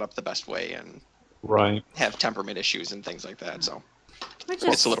brought up the best way and Right. have temperament issues and things like that. So Which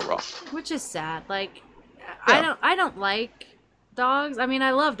it's is a little rough. Which is sad. Like, Yeah. I don't like dogs. I mean,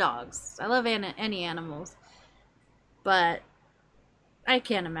 I love dogs. I love any animals. But I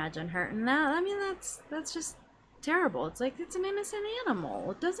can't imagine hurting that. I mean, that's just terrible. It's like, it's an innocent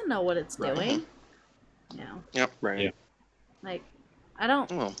animal. It doesn't know what it's doing. Yep. Right. Yeah. Like, I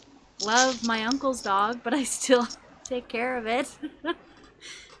don't Oh, love my uncle's dog, but I still take care of it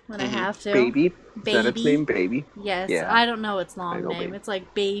when I have to. Baby. Is that its Baby. name, Baby? Yes, Yeah. I don't know its long I know name. Baby. It's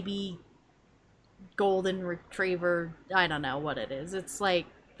like Baby golden retriever. I don't know what it is. It's like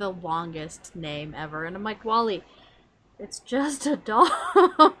the longest name ever. And I'm like, Wally, it's just a dog.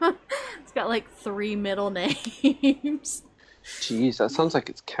 It's got like 3 middle names. Jeez, that sounds like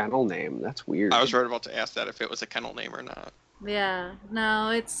its kennel name. That's weird. I was right about to ask that if it was a kennel name or not. Yeah,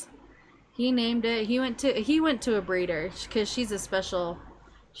 no, he named it. He went to a breeder because she's a special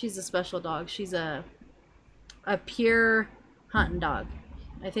dog. She's a pure hunting dog.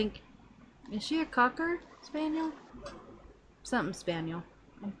 I think, is she a cocker spaniel? Something spaniel.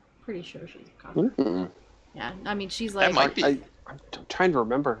 I'm pretty sure she's a cocker. Mm-mm. Yeah, I mean she's like That might be. I'm trying to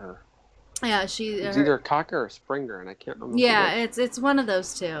remember her. yeah It's either a cocker or a Springer, and I can't remember. yeah, it's one of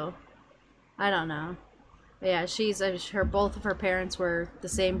those two. I don't know. But yeah, both of her parents were the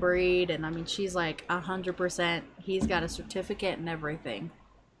same breed, and I mean she's like 100%. He's got a certificate and everything.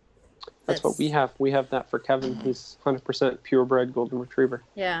 That's what we have. We have that for Kevin. He's 100% purebred golden retriever.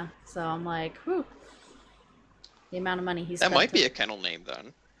 Yeah, so I'm like, whew. The amount of money he's That spent might be a kennel name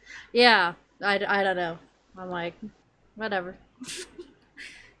then. Yeah, I don't know. I'm like, whatever.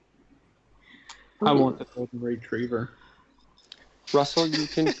 I want the golden retriever. Russell, you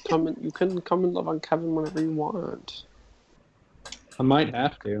can come and love on Kevin whenever you want. I might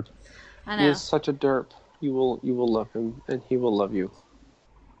have to. I He know. is such a derp. You will love him, and he will love you.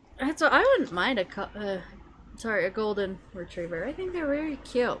 That's what I wouldn't mind a golden retriever. I think they're very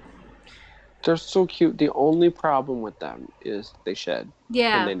cute. They're so cute. The only problem with them is they shed,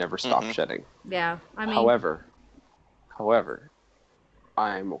 Yeah, and they never stop Mhm. shedding. yeah. I mean, However,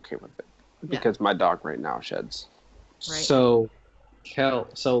 I'm okay with it because my dog right now sheds. Right. So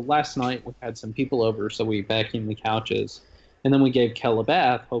last night we had some people over, so we vacuumed the couches, and then we gave Kel a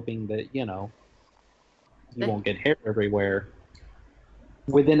bath, hoping that he won't get hair everywhere.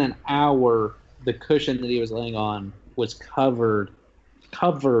 Within an hour, the cushion that he was laying on was covered. Say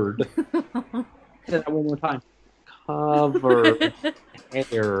that one more time. Covered in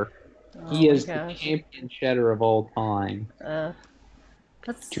hair. He oh is my the gosh. champion shedder of all time.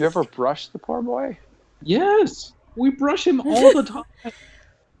 That's Do you ever brush the poor boy? Yes, we brush him all the time.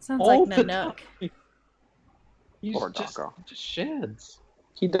 sounds all like the Nanook. time. He's Poor just doggo. sheds.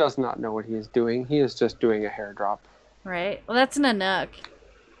 He does not know what he is doing. He is just doing a hair drop. Right? Well, that's Nanook.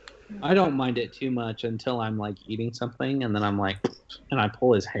 I don't mind it too much until I'm like eating something, and then I'm like, and I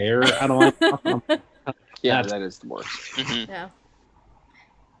pull his hair out of my mouth. Yeah, That's- that is the worst. Mhm. Yeah.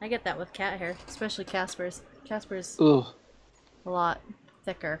 I get that with cat hair, especially Casper's. Casper's Ugh. a lot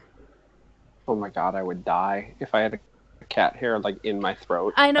thicker. Oh my god, I would die if I had a cat hair like in my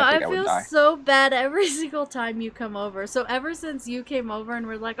throat. I know, I think would feel die. so bad every single time you come over. So ever since you came over and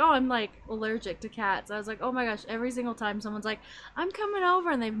we're like, oh, I'm like allergic to cats. I was like, oh my gosh, every single time someone's like, I'm coming over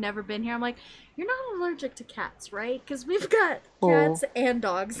and they've never been here. I'm like, you're not allergic to cats, right? Because we've got cats and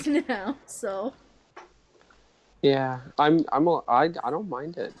dogs now. So. Yeah, I don't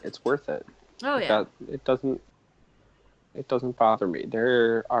mind it. It's worth it. Oh yeah. It doesn't bother me.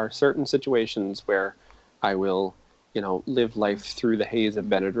 There are certain situations where I will, live life through the haze of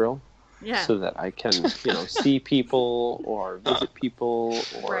Benadryl Yeah. so that I can, see people or visit people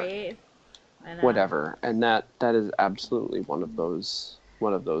or Right. I know. whatever. And that is absolutely one of those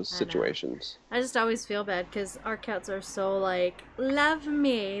know. situations. I just always feel bad because our cats are so like, love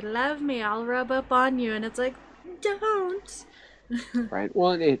me, I'll rub up on you. And it's like, don't. Right?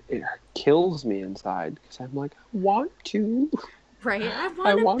 Well, it kills me inside because I'm like, I want to. Right? I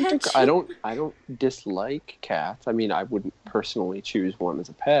I want want to to. pet I you. don't dislike cats. I mean, I wouldn't personally choose one as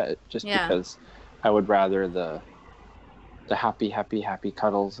a pet, just Yeah. because I would rather the happy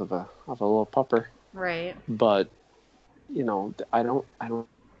cuddles of a little pupper. Right. But I don't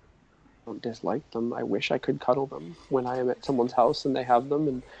dislike them. I wish I could cuddle them when I am at someone's house and they have them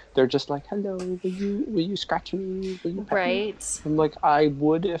and they're just like, hello, will you scratch me? Will you pet me?" Right. I'm like, I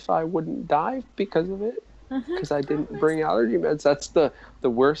would if I wouldn't die because of it. Because I didn't bring allergy meds. That's the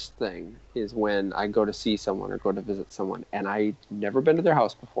worst thing is when I go to see someone or go to visit someone and I've never been to their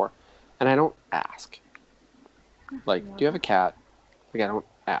house before and I don't ask. Like, do you have a cat? Like, I don't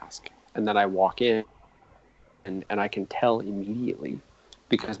ask. And then I walk in and I can tell immediately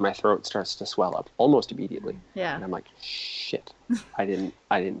because my throat starts to swell up almost immediately. And Yeah. I'm like, shit, I didn't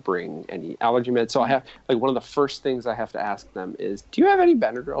bring any allergy meds. So I have, like, one of the first things I have to ask them is, do you have any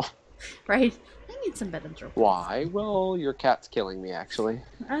Benadryl? Right. I need some Benadryl. Why? Well, your cat's killing me, actually.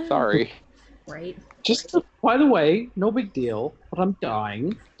 Oh, Sorry. Right. Just by the way, no big deal, but I'm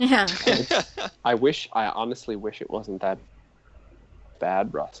dying. Yeah. I honestly wish it wasn't that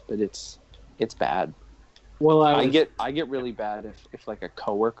bad, Russ, but it's bad. Well, I get really bad if like a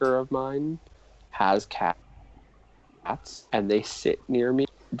coworker of mine has cats and they sit near me.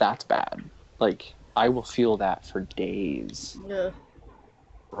 That's bad. Like I will feel that for days. Ugh.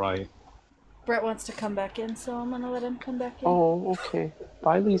 Right. Brett wants to come back in, so I'm gonna let him come back in. Oh, okay.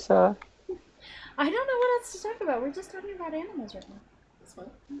 Bye, Lisa. I don't know what else to talk about. We're just talking about animals right now. That's fine.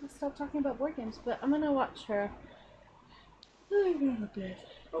 I'm gonna stop talking about board games, but I'm gonna watch her. Okay.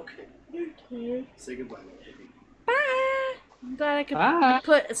 Okay. Say goodbye, baby. Bye. I'm glad I could Bye.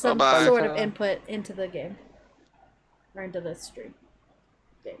 put some Bye-bye. sort of input into the game. Or into the stream.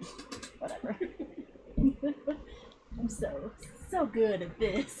 Game. Whatever. I'm so good at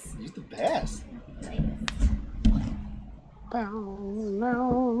this. You're the best.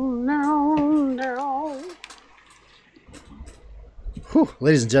 Whew.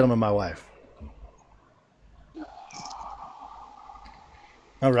 Ladies and gentlemen, my wife.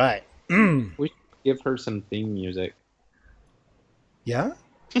 All right. We should give her some theme music. Yeah?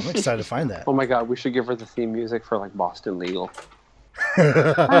 I'm excited to find that. Oh my god, we should give her the theme music for like Boston Legal.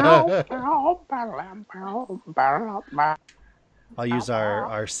 I'll use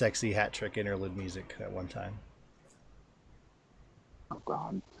our sexy hat trick interlude music at one time. Oh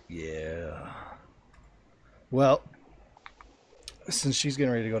god. Yeah. Well, since she's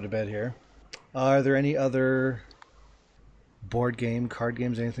getting ready to go to bed here, are there any other board game, card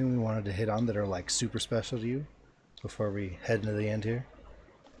games, anything we wanted to hit on that are like super special to you before we head into the end here?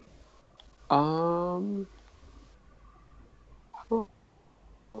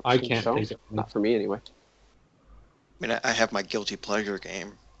 I can't so. think of Not for me anyway. I mean, I have my guilty pleasure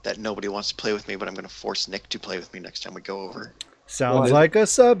game that nobody wants to play with me, but I'm going to force Nick to play with me next time we go over. Sounds What? like a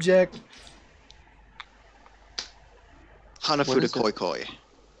subject. Hanafuda is it? Koi Koi.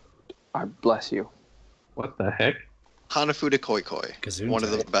 I bless you. what the heck. Hanafuda Koi Koi. Gesundheit. One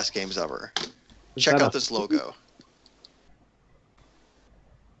of the best games ever. Is Check that out a- this logo.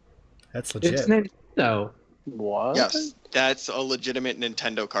 That's It's legit. Nintendo. What? Yes, that's a legitimate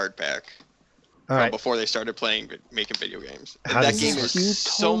Nintendo card pack All from right. before they started making video games. And How that does game this is You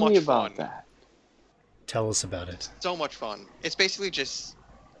so told much me about fun. that. Tell us about it. So much fun. It's basically just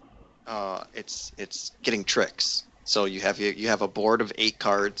it's getting tricks. So you have a board of 8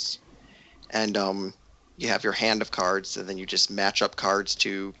 cards, and you have your hand of cards, and then you just match up cards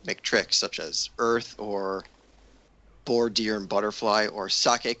to make tricks, such as Earth or Boar, Deer, and Butterfly, or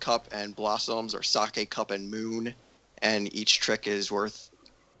Sake Cup and Blossoms, or Sake Cup and Moon, and each trick is worth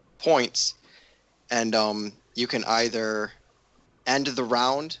points. And you can either end the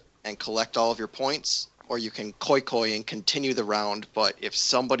round and collect all of your points, or you can koi and continue the round, but if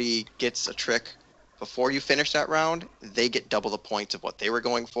somebody gets a trick before you finish that round, they get double the points of what they were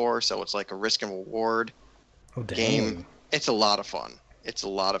going for, so it's like a risk and reward Oh, dang. game. It's a lot of fun. It's a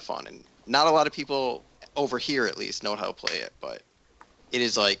lot of fun, and not a lot of people over here at least know how to play it, but it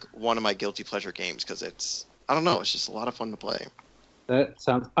is like one of my guilty pleasure games because it's, I don't know, it's just a lot of fun to play. That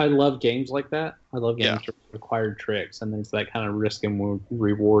sounds. I love games like that. I love games Yeah. that require tricks, and there's that kind of risk and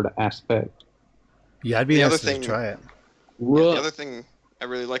reward aspect. Yeah, I'd be The other interested to thing- try it. The other thing I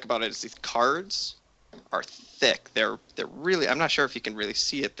really like about it is these cards are thick. They're really, I'm not sure if you can really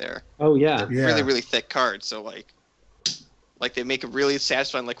see it there. Oh yeah. Yeah. Really, really thick cards. So like they make it really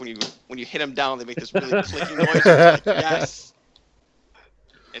satisfying. Like when you hit them down, they make this really clicking noise. It's like, yes,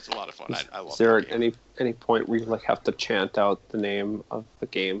 it's a lot of fun. I love Is there that at any point where you like have to chant out the name of the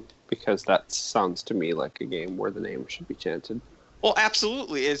game? Because that sounds to me like a game where the name should be chanted. Well,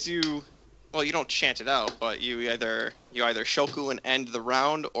 absolutely. You don't chant it out, but you either shoku and end the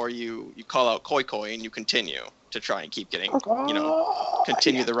round, or you call out koi and you continue to try and keep getting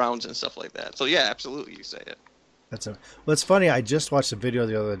continue the rounds and stuff like that. So yeah, absolutely, you say it. Well, it's funny. I just watched a video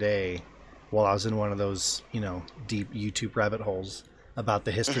the other day while I was in one of those, deep YouTube rabbit holes about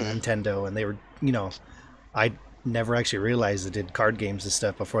the history of Nintendo, and they were, I never actually realized they did card games and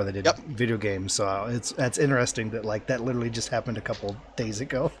stuff before they did Yep. video games. So that's interesting that that literally just happened a couple days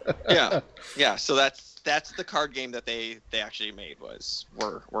ago. Yeah. So that's the card game that they actually made were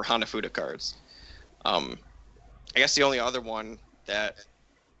Hanafuda cards. I guess the only other one that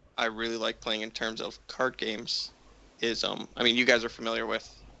I really like playing in terms of card games is you guys are familiar with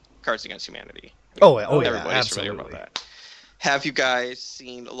Cards Against Humanity. Oh yeah, Everybody's familiar absolutely. about that. Have you guys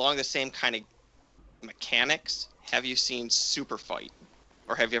seen, along the same kind of mechanics, have you seen Super Fight?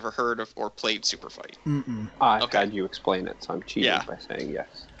 Or have you ever heard of or played Super Fight? Mm-mm. I Okay. had you explain it, so I'm cheating Yeah. by saying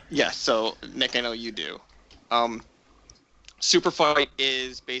yes. Yes, so Nick, I know you do. Super Fight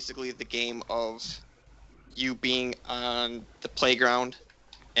is basically the game of you being on the playground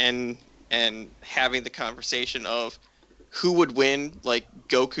and having the conversation of who would win, like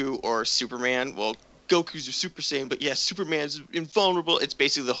Goku or Superman. Well, Goku's a Super Saiyan, but yeah, Superman's invulnerable. It's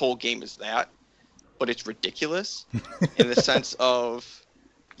basically the whole game is that, but it's ridiculous in the sense of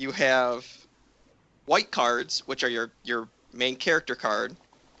you have white cards, which are your main character card,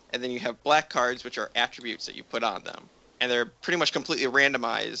 and then you have black cards, which are attributes that you put on them. And they're pretty much completely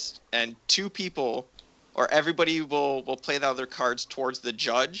randomized. And two people, or everybody will play the other cards towards the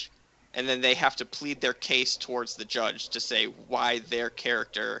judge, and then they have to plead their case towards the judge to say why their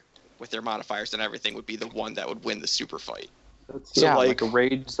character, with their modifiers and everything, would be the one that would win the super fight. So yeah, like a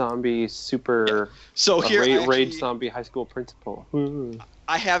Rage Zombie super. Yeah. So here, Rage Zombie High School Principal.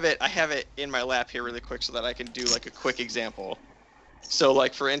 I have it in my lap here really quick so that I can do like a quick example. So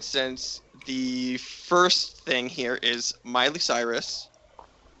like for instance, the first thing here is Miley Cyrus,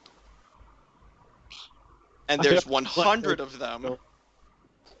 and there's 100 of them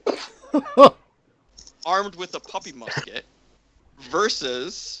armed with a puppy musket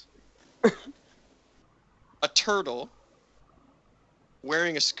versus a turtle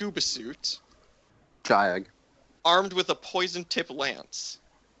wearing a scuba suit, Jag. armed with a poison tip lance.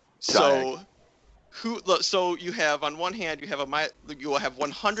 So, so you have on one hand you will have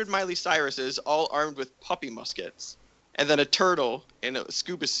 100 Miley Cyruses all armed with puppy muskets, and then a turtle in a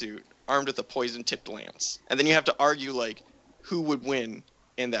scuba suit armed with a poison tipped lance, and then you have to argue like who would win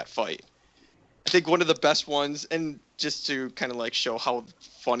in that fight. I think one of the best ones, and just to kind of like show how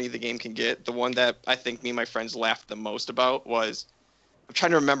funny the game can get, the one that I think me and my friends laughed the most about was, I'm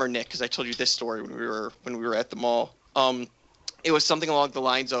trying to remember, Nick, because I told you this story when we were at the mall. It was something along the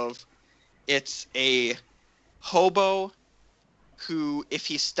lines of, it's a hobo who, if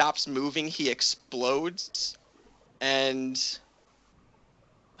he stops moving, he explodes, and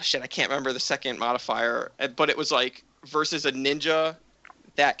shit, I can't remember the second modifier, but it was like versus a ninja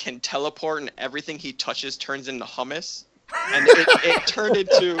that can teleport and everything he touches turns into hummus. And it turned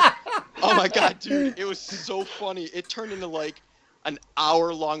into, oh my god, dude, it was so funny. It turned into like an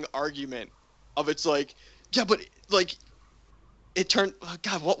hour-long argument of it's like, yeah, but like, it turned, oh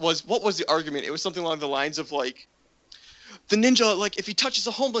god, what was the argument? It was something along the lines of like, the ninja, like, if he touches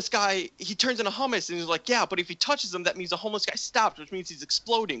a homeless guy, he turns into hummus. And he's like, yeah, but if he touches him, that means the homeless guy stopped, which means he's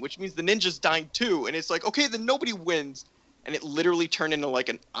exploding, which means the ninja's dying too. And it's like, okay, then nobody wins. And it literally turned into like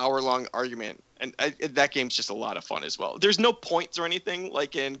an hour-long argument. And that game's just a lot of fun as well. There's no points or anything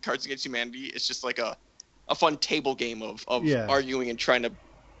like in Cards Against Humanity. It's just like a fun table game of arguing and trying to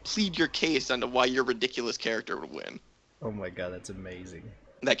plead your case onto why your ridiculous character would win. Oh my god, that's amazing.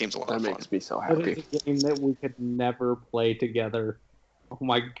 That game's a lot of fun. That makes me so That happy. is a game that we could never play together. Oh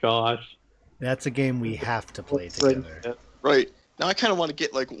my gosh. That's a game we have to play together. Right. Now I kind of want to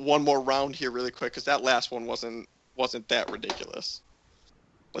get like one more round here really quick because that last one wasn't that ridiculous.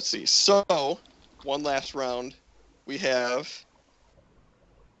 Let's see. So, one last round. We have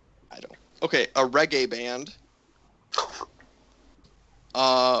a reggae band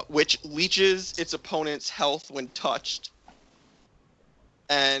which leeches its opponent's health when touched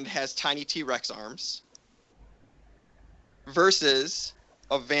and has tiny T-Rex arms versus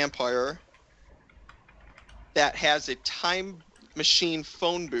a vampire that has a time machine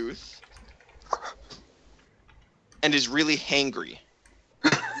phone booth and is really hangry.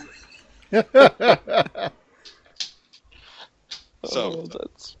 So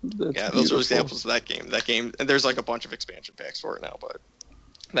that's yeah, those are examples of that game. That game, and there's like a bunch of expansion packs for it now, but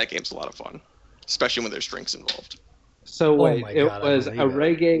that game's a lot of fun, especially when there's drinks involved. So Oh wait, my it God, I was a believe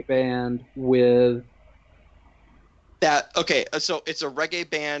it. reggae band with So it's a reggae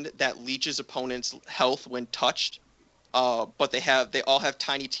band that leeches opponents' health when touched, but they all have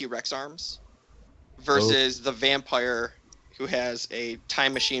tiny T-Rex arms, versus the vampire who has a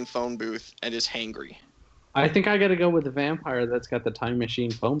time machine phone booth and is hangry. I think I gotta go with the vampire that's got the time machine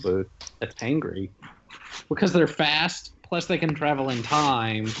phone booth that's hangry. Because they're fast, plus they can travel in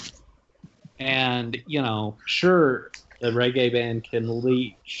time. And, sure, the reggae band can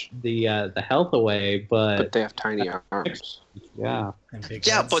leech the health away, But they have tiny arms. yeah. And big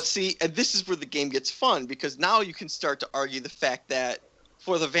Yeah, heads. but see, and this is where the game gets fun, because now you can start to argue the fact that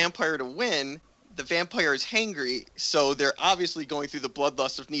for the vampire to win, the vampire is hangry, so they're obviously going through the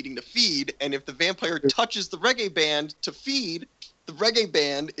bloodlust of needing to feed, and if the vampire touches the reggae band to feed, the reggae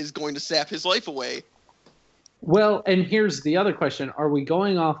band is going to sap his life away. Well, and here's the other question. Are we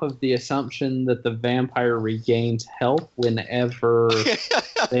going off of the assumption that the vampire regains health whenever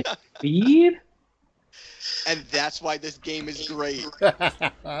they feed? And that's why this game is great.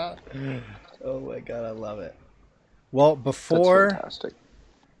 Oh my god, I love it. Well, That's before fantastic.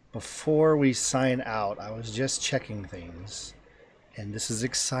 we sign out, I was just checking things, and this is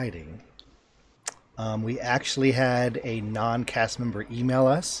exciting. We actually had a non-cast member email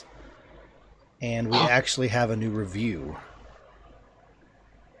us, and we actually have a new review.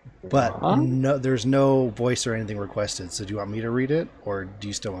 But Huh? no, there's no voice or anything requested. So do you want me to read it, or do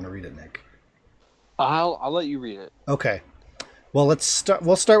you still want to read it, Nick? I'll let you read it. Okay. Well, let's start.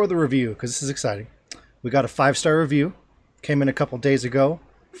 We'll start with the review because this is exciting. We got a 5-star review. Came in a couple days ago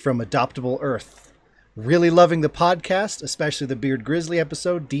from Adoptable Earth. Really loving the podcast, especially the Beard Grizzly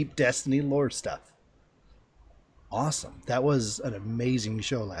episode, deep Destiny lore stuff. Awesome. That was an amazing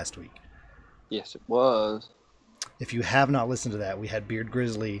show last week. Yes, it was. If you have not listened to that, we had Beard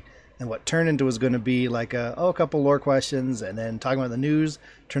Grizzly, and what turned into was going to be like a couple lore questions, and then talking about the news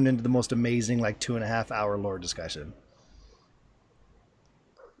turned into the most amazing 2.5 hour lore discussion.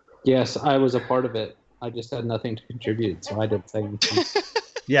 Yes, I was a part of it. I just had nothing to contribute, so I didn't say anything.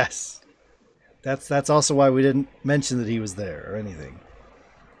 Yes. That's also why we didn't mention that he was there or anything.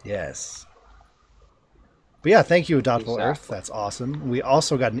 Yes. But yeah, thank you, Adoptable Earth. That's awesome. We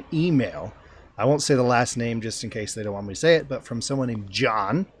also got an email. I won't say the last name just in case they don't want me to say it, but from someone named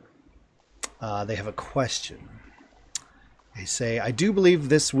John. They have a question. They say, I do believe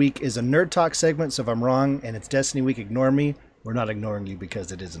this week is a Nerd Talk segment, so if I'm wrong and it's Destiny Week, ignore me. We're not ignoring you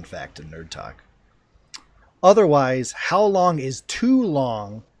because it is, in fact, a Nerd Talk. Otherwise, how long is too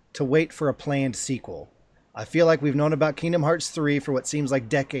long to wait for a planned sequel? I feel like we've known about Kingdom Hearts 3 for what seems like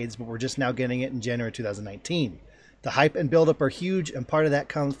decades, but we're just now getting it in January 2019. The hype and buildup are huge, and part of that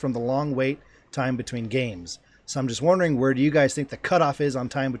comes from the long wait time between games. So I'm just wondering, where do you guys think the cutoff is on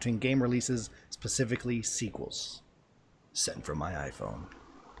time between game releases, specifically sequels? Sent from my iPhone.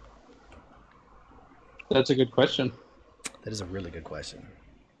 That's a good question. That is a really good question.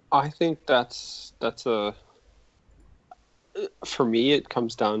 I think that's a. For me, it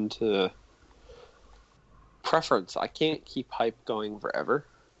comes down to preference. I can't keep hype going forever.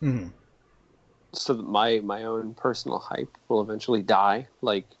 Mm-hmm. So that my own personal hype will eventually die.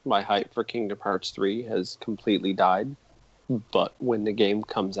 Like, my hype for Kingdom Hearts 3 has completely died. But when the game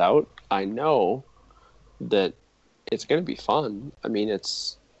comes out, I know that it's going to be fun. I mean,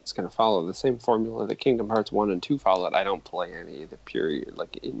 it's going to follow the same formula that Kingdom Hearts 1 and 2 followed. I don't play any of the period,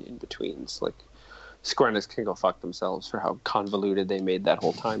 in-betweens. Like, Square Enix can go fuck themselves for how convoluted they made that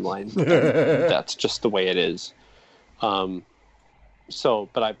whole timeline. That's just the way it is.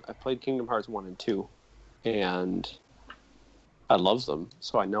 But I played Kingdom Hearts 1 and 2, and I love them,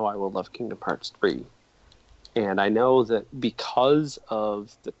 so I know I will love Kingdom Hearts 3. And I know that because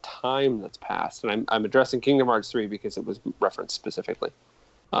of the time that's passed, and I'm addressing Kingdom Hearts 3 because it was referenced specifically.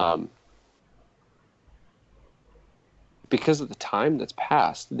 Because of the time that's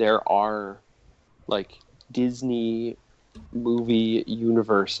passed, there are Disney movie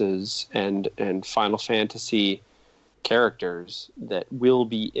universes and Final Fantasy characters that will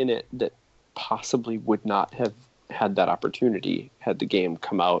be in it that possibly would not have had that opportunity had the game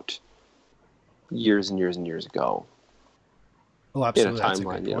come out years and years and years ago. Oh, absolutely. In a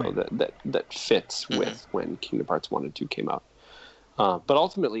timeline, that fits with when Kingdom Hearts 1 and 2 came out. But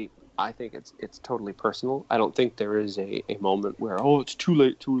ultimately, I think it's totally personal. I don't think there is a moment where, it's too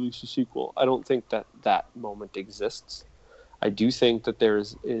late to release a sequel. I don't think that moment exists. I do think that there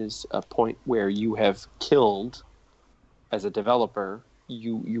is a point where you have killed, as a developer,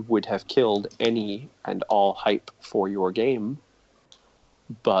 you would have killed any and all hype for your game.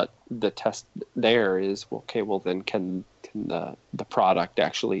 But the test there is, then can the product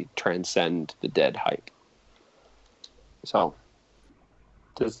actually transcend the dead hype? So,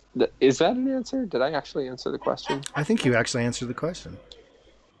 is that an answer? Did I actually answer the question? I think you actually answered the question.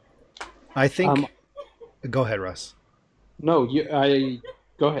 I think... go ahead, Russ. No,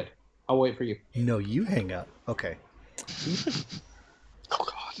 go ahead. I'll wait for you. No, you hang up. Okay. Oh,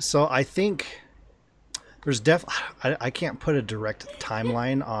 God. So I think there's I can't put a direct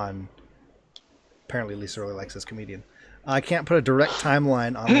timeline on... Apparently Lisa really likes this comedian. I can't put a direct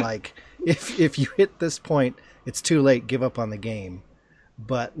timeline on, if you hit this point, it's too late, give up on the game.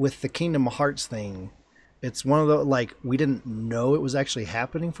 But with the Kingdom Hearts thing, it's one of the, we didn't know it was actually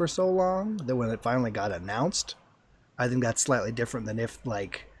happening for so long that when it finally got announced, I think that's slightly different than if,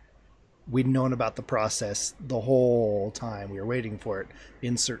 we'd known about the process the whole time we were waiting for it.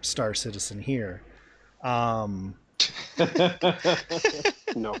 Insert Star Citizen here. No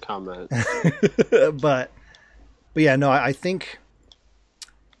comment. But yeah, no, I think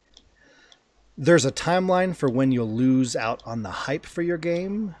there's a timeline for when you'll lose out on the hype for your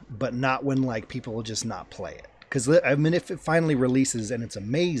game, but not when people will just not play it. Because if it finally releases and it's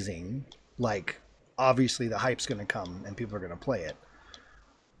amazing, obviously the hype's going to come and people are going to play it.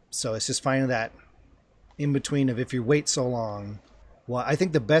 So it's just finding that in between of if you wait so long. Well, I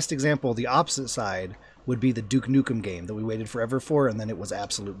think the best example, the opposite side, would be the Duke Nukem game that we waited forever for, and then it was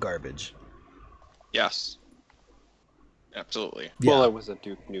absolute garbage. Yes. Absolutely. Yeah. Well, it was a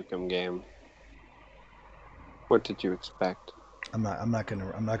Duke Nukem game. What did you expect? I'm not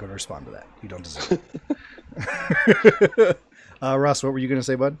gonna respond to that. You don't deserve it. Russ, what were you gonna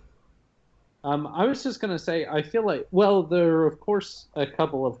say, bud? I was just going to say, I feel like, well, there are, of course, a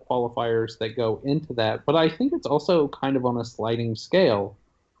couple of qualifiers that go into that, but I think it's also kind of on a sliding scale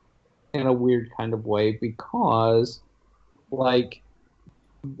in a weird kind of way because, like,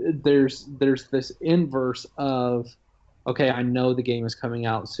 there's this inverse of, okay, I know the game is coming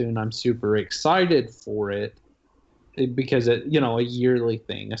out soon. I'm super excited for it because it, a yearly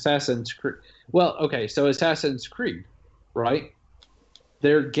thing. Assassin's Creed. Well, okay, so Assassin's Creed, right?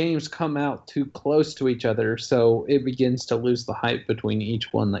 Their games come out too close to each other, so it begins to lose the hype between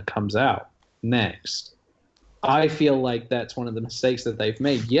each one that comes out next. I feel like that's one of the mistakes that they've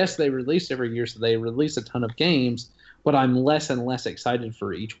made. Yes, they release every year, so they release a ton of games, but I'm less and less excited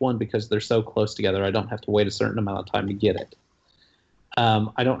for each one because they're so close together. I don't have to wait a certain amount of time to get it.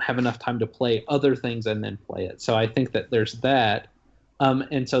 I don't have enough time to play other things and then play it. So I think that there's that.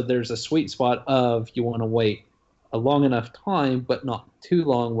 And so there's a sweet spot of you want to wait a long enough time, but not too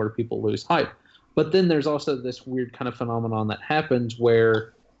long where people lose hype. But then there's also this weird kind of phenomenon that happens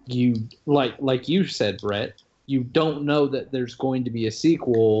where you, like you said, Brett, you don't know that there's going to be a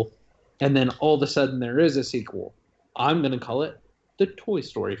sequel, and then all of a sudden there is a sequel. I'm going to call it the Toy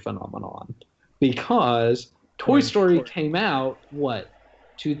Story phenomenon. Because Toy Story came out,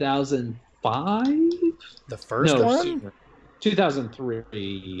 2005? The first one? Sooner.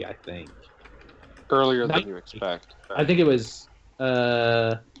 2003, I think. Earlier than you expect. I think it was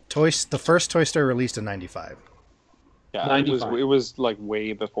the first Toy Story released in 95. Yeah, 95. It was like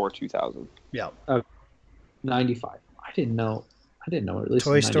way before 2000. Yeah. 95. I didn't know it released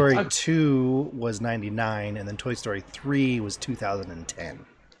Toy in Story 95. 2 was 99, and then Toy Story 3 was 2010.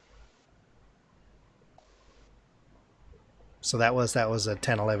 So that was a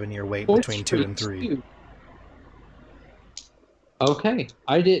 10, 11 year wait between 2 and 3. Okay.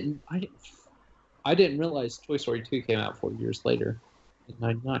 I didn't realize Toy Story 2 came out 4 years later in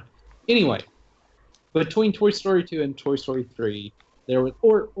 99. Anyway, between Toy Story 2 and Toy Story 3, there was,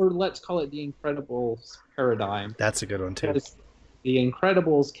 or let's call it the Incredibles paradigm. That's a good one too. The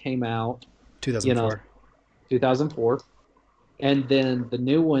Incredibles came out 2004. 2004, and then the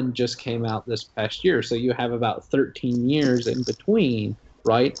new one just came out this past year. So you have about 13 years in between,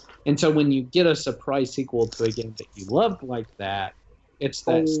 right? And so when you get a surprise sequel to a game that you loved like that, it's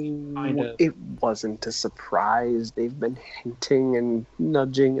that kind of... It wasn't a surprise. They've been hinting and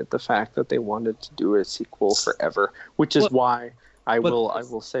nudging at the fact that they wanted to do a sequel forever, which is why I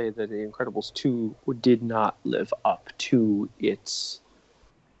will say that The Incredibles 2 did not live up to its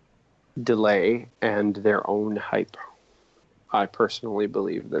delay and their own hype. I personally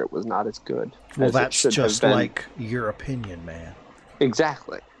believe that it was not as good. Well, as that's it should just have been. like your opinion, man.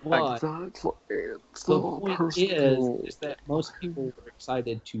 Exactly. But It's the so point personal. is that most people were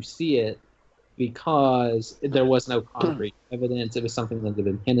excited to see it because there was no concrete evidence. It was something that had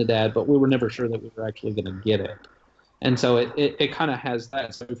been hinted at, but we were never sure that we were actually going to get it. And so it kind of has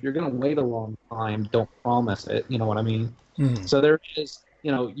that. So if you're going to wait a long time, don't promise it. You know what I mean? Mm. So there is,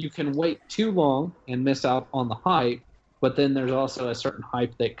 you can wait too long and miss out on the hype, but then there's also a certain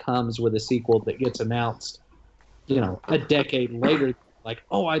hype that comes with a sequel that gets announced, a decade later. Like,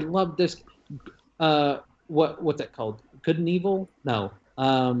 oh, I love this. What's that called? Good and Evil? No.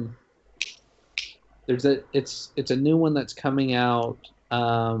 It's a new one that's coming out.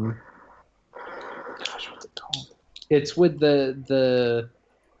 Gosh, what's it called? It's with the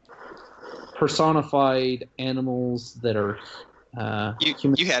personified animals that are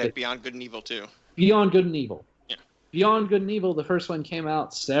You had it Beyond Good and Evil too. Beyond Good and Evil. Yeah. Beyond Good and Evil, the first one came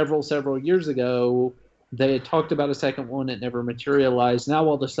out several years ago. They had talked about a second one. It never materialized. Now,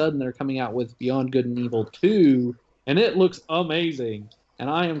 all of a sudden, they're coming out with Beyond Good and Evil 2, and it looks amazing. And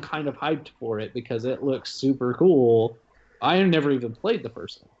I am kind of hyped for it because it looks super cool. I have never even played the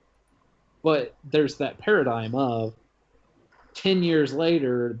first one. But there's that paradigm of 10 years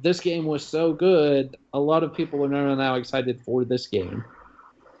later, this game was so good, a lot of people are now excited for this game.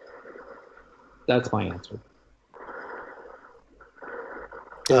 That's my answer.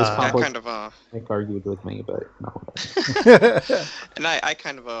 I kind of argued with me, but no. and I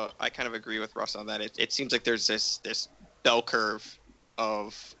kind of agree with Russ on that. It seems like there's this bell curve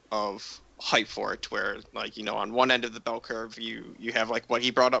of hype for it, where on one end of the bell curve you have like what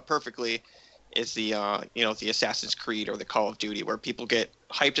he brought up perfectly is the the Assassin's Creed or the Call of Duty, where people get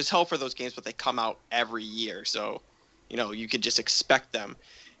hyped as hell for those games, but they come out every year, so you could just expect them.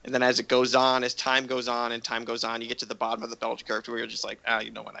 And then as it goes on, as time goes on, you get to the bottom of the bell curve where you're just like,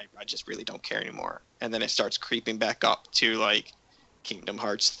 you know what, I just really don't care anymore. And then it starts creeping back up to like Kingdom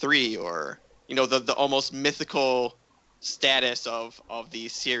Hearts 3 or, the almost mythical status of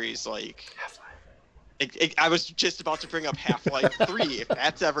these series. Like, I was just about to bring up Half-Life 3, if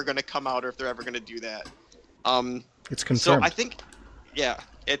that's ever going to come out or if they're ever going to do that. It's confirmed. So I think, yeah,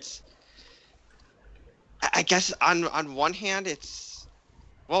 it's. I guess on one hand, it's.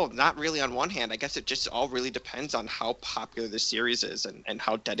 Well, not really on one hand. I guess it just all really depends on how popular the series is and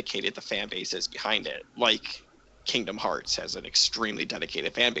how dedicated the fan base is behind it. Like, Kingdom Hearts has an extremely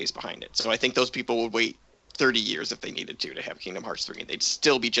dedicated fan base behind it. So I think those people would wait 30 years if they needed to have Kingdom Hearts 3, and they'd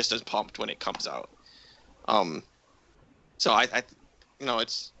still be just as pumped when it comes out. So I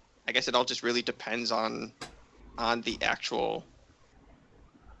it's. I guess it all just really depends on the actual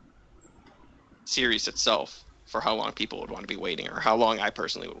series itself for how long people would want to be waiting, or how long I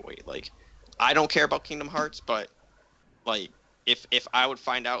personally would wait. Like, I don't care about Kingdom Hearts, but like if I would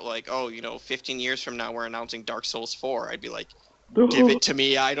find out, like, 15 years from now we're announcing Dark Souls 4, I'd be like, give it to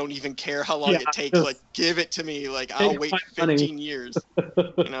me. I don't even care how long it takes. Like, give it to me. Like, I'll wait 15 years.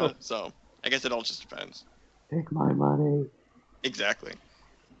 So I guess it all just depends. Take my money. Exactly.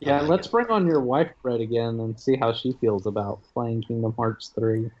 Yeah, let's bring on your wife, Brett, again and see how she feels about playing Kingdom Hearts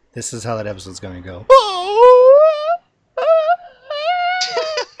 3. This is how that episode's going to go.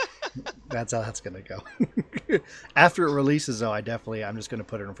 That's how that's going to go. After it releases, though, I'm just going to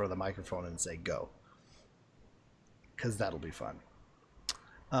put it in front of the microphone and say go. Because that'll be fun.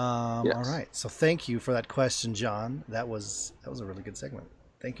 Yes. All right. So thank you for that question, John. That was a really good segment.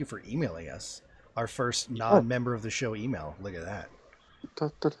 Thank you for emailing us. Our first non-member of the show email. Look at that.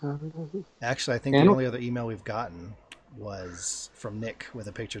 Actually, I think the only other email we've gotten was from Nick with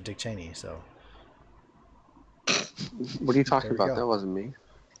a picture of Dick Cheney. So, What are you talking There we about? go. That wasn't me.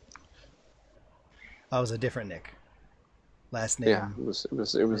 I was a different Nick. Last name. Yeah, it was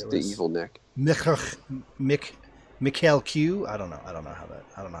the evil Nick. Mikhail Q. I don't know how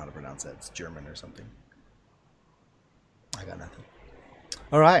to pronounce that. It's German or something. I got nothing.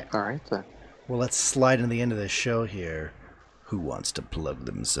 All right. All right then. Well, let's slide into the end of this show here. Who wants to plug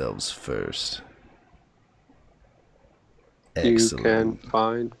themselves first? Excellent. You can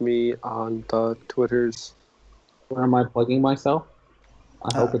find me on the Twitters. Where am I plugging myself?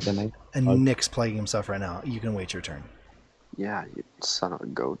 I hope it's in And Nick's plugging himself right now. You can wait your turn. Yeah, you son of a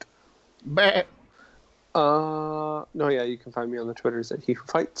goat. Bah. No, yeah, you can find me on the Twitters at He Who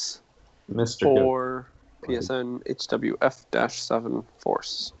Fights Mr. Goat. or PSN HWF-7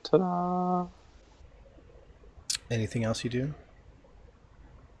 Force. Ta-da! Anything else you do?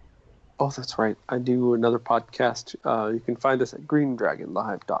 Oh, that's right. I do another podcast. You can find us at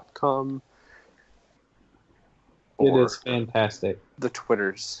greendragonlive.com. It or is fantastic. the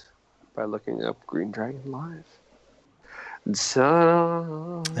Twitters by looking up Green Dragon Live.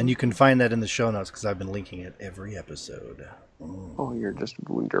 So, And you can find that in the show notes because I've been linking it every episode. oh, you're just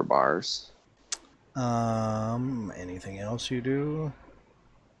wunderbars. Anything else you do?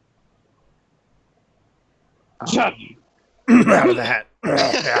 Out of the hat.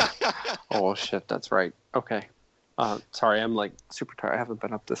 Oh shit, that's right. Okay. Sorry, I'm like super tired. I haven't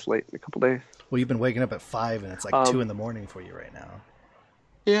been up this late in a couple days. Well, you've been waking up at 5 and it's like 2 in the morning for you right now.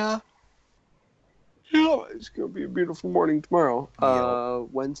 Yeah. Yeah, it's gonna be a beautiful morning tomorrow.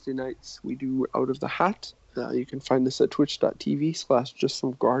 Wednesday nights we do Out of the Hat. You can find us at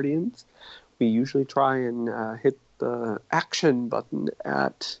twitch.tv/justsomeguardians. We usually try and hit the action button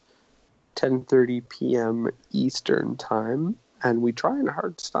at 10:30 p.m. Eastern time, and we try and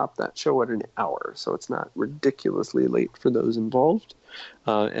hard stop that show at an hour, so it's not ridiculously late for those involved.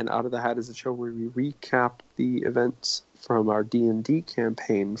 And Out of the Hat is a show where we recap the events from our D&D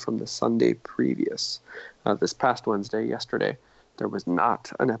campaign from the Sunday previous. This past Wednesday, yesterday, there was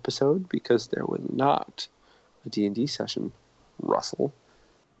not an episode because there was not a D&D session. Russell.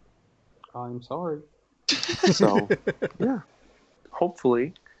 I'm sorry. So, yeah.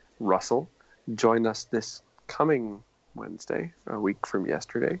 Hopefully, Russell, join us this coming Wednesday, a week from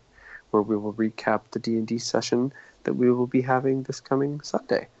yesterday, where we will recap the D&D session that we will be having this coming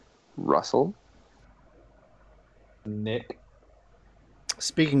Sunday. Russell. Nick.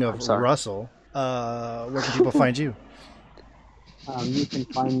 Speaking of Russell, where can people find you? You can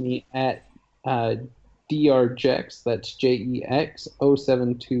find me at DRJex, that's JEX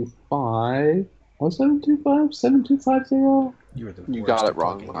 0725. 0725? 7250? You got it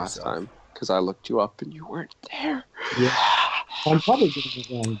wrong last time because I looked you up and you weren't there. Yeah. I'm probably getting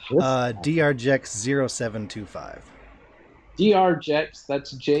it wrong. DRJex0725. DRJex,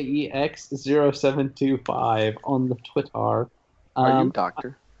 that's JEX 0725 on the Twitter. Are you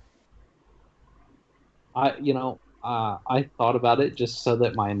doctor? I thought about it just so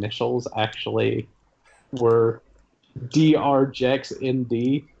that my initials actually were DRJex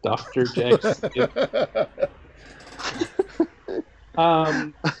ND, Dr. Jex.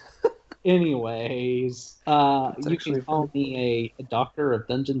 Anyways, you can call me a doctor of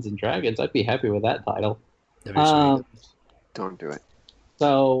Dungeons and Dragons. I'd be happy with that title. That'd be sweet. Don't do it.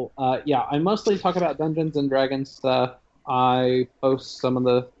 So, yeah, I mostly talk about Dungeons and Dragons stuff. I post some of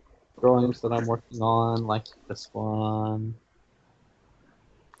the drawings that I'm working on, like this one.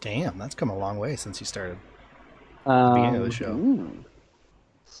 Damn, that's come a long way since you started. The beginning of the show.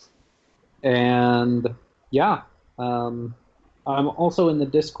 And yeah, I'm also in the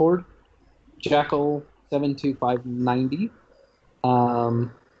Discord, Jackal72590.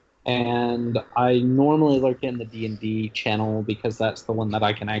 And I normally lurk in the D&D channel because that's the one that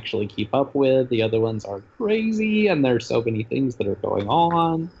I can actually keep up with. The other ones are crazy, and there's so many things that are going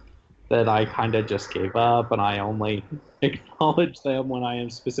on that I kind of just gave up, and I only acknowledge them when I am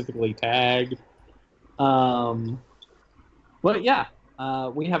specifically tagged. But yeah,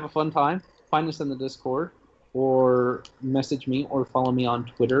 we have a fun time. Find us in the Discord, or message me, or follow me on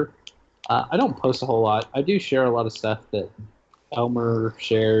Twitter. I don't post a whole lot. I do share a lot of stuff that Elmer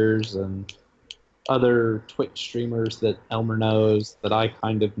shares, and other Twitch streamers that Elmer knows that I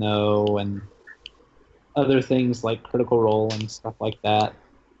kind of know, and other things like Critical Role and stuff like that.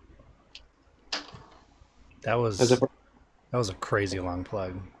 That was a crazy long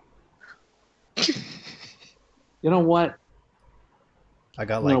plug. You know what? I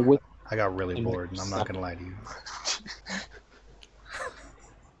got really bored, and I'm not gonna lie to you.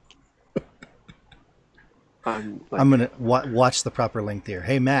 I'm gonna watch the proper length here.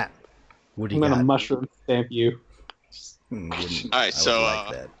 Hey Matt, what do you got? I'm gonna mushroom stamp you. All right, so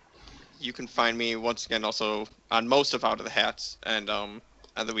like that. You can find me once again also on most of Out of the Hats, and on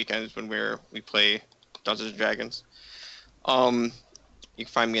the weekends when we play Dungeons and Dragons. You can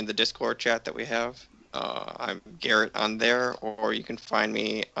find me in the Discord chat that we have. I'm Garrett on there, or you can find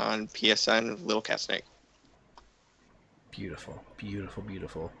me on PSN, Little Cat Snake. Beautiful, beautiful,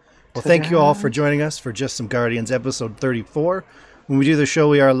 beautiful. Well, thank you all for joining us for Just Some Guardians, episode 34. When we do the show,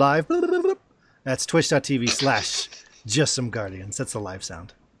 we are live. That's twitch.tv/Just Some Guardians. That's the live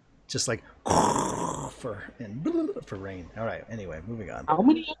sound. Just like for rain. All right, anyway, moving on. How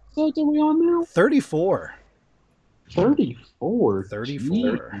many episodes are we on now? 34. 34.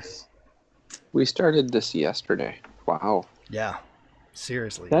 34. Jeez. We started this yesterday. Wow. Yeah,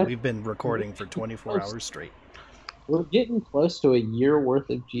 seriously. That- We've been recording for 24 hours straight. We're getting close to a year worth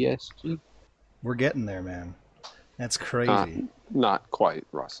of GSG. We're getting there, man. That's crazy. Not quite,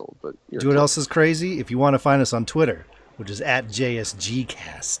 Russell, but Do you know what else is crazy? If you want to find us on Twitter, which is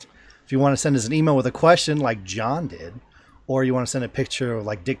 @JSGcast. If you want to send us an email with a question like John did, or you want to send a picture of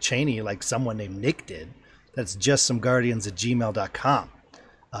like Dick Cheney like someone named Nick did, that's justsomeguardians@gmail.com.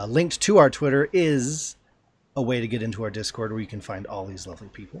 Linked to our Twitter is a way to get into our Discord where you can find all these lovely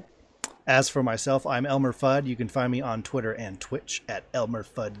people. As for myself, I'm Elmer Fudd. You can find me on Twitter and Twitch at Elmer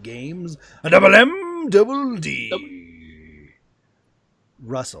Fudd Games. @MMDD.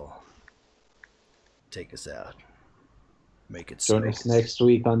 Russell, take us out. Make it so. Join us next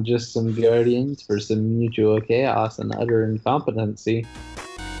week on Just Some Guardians for some mutual chaos and utter incompetency.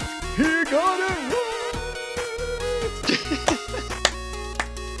 He got it right!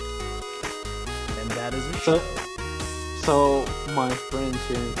 And that is it. So my friends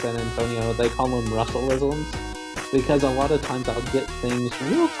here in San Antonio, they call them Russellisms because a lot of times I'll get things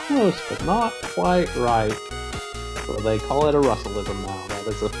real close but not quite right. So they call it a Russellism now. That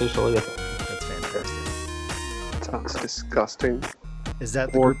is officially a thing. That's fantastic. Sounds disgusting. Is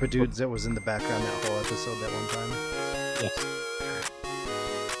that the group of dudes that was in the background that whole episode that one time? Yes.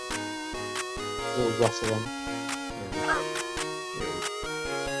 We'll rustle them.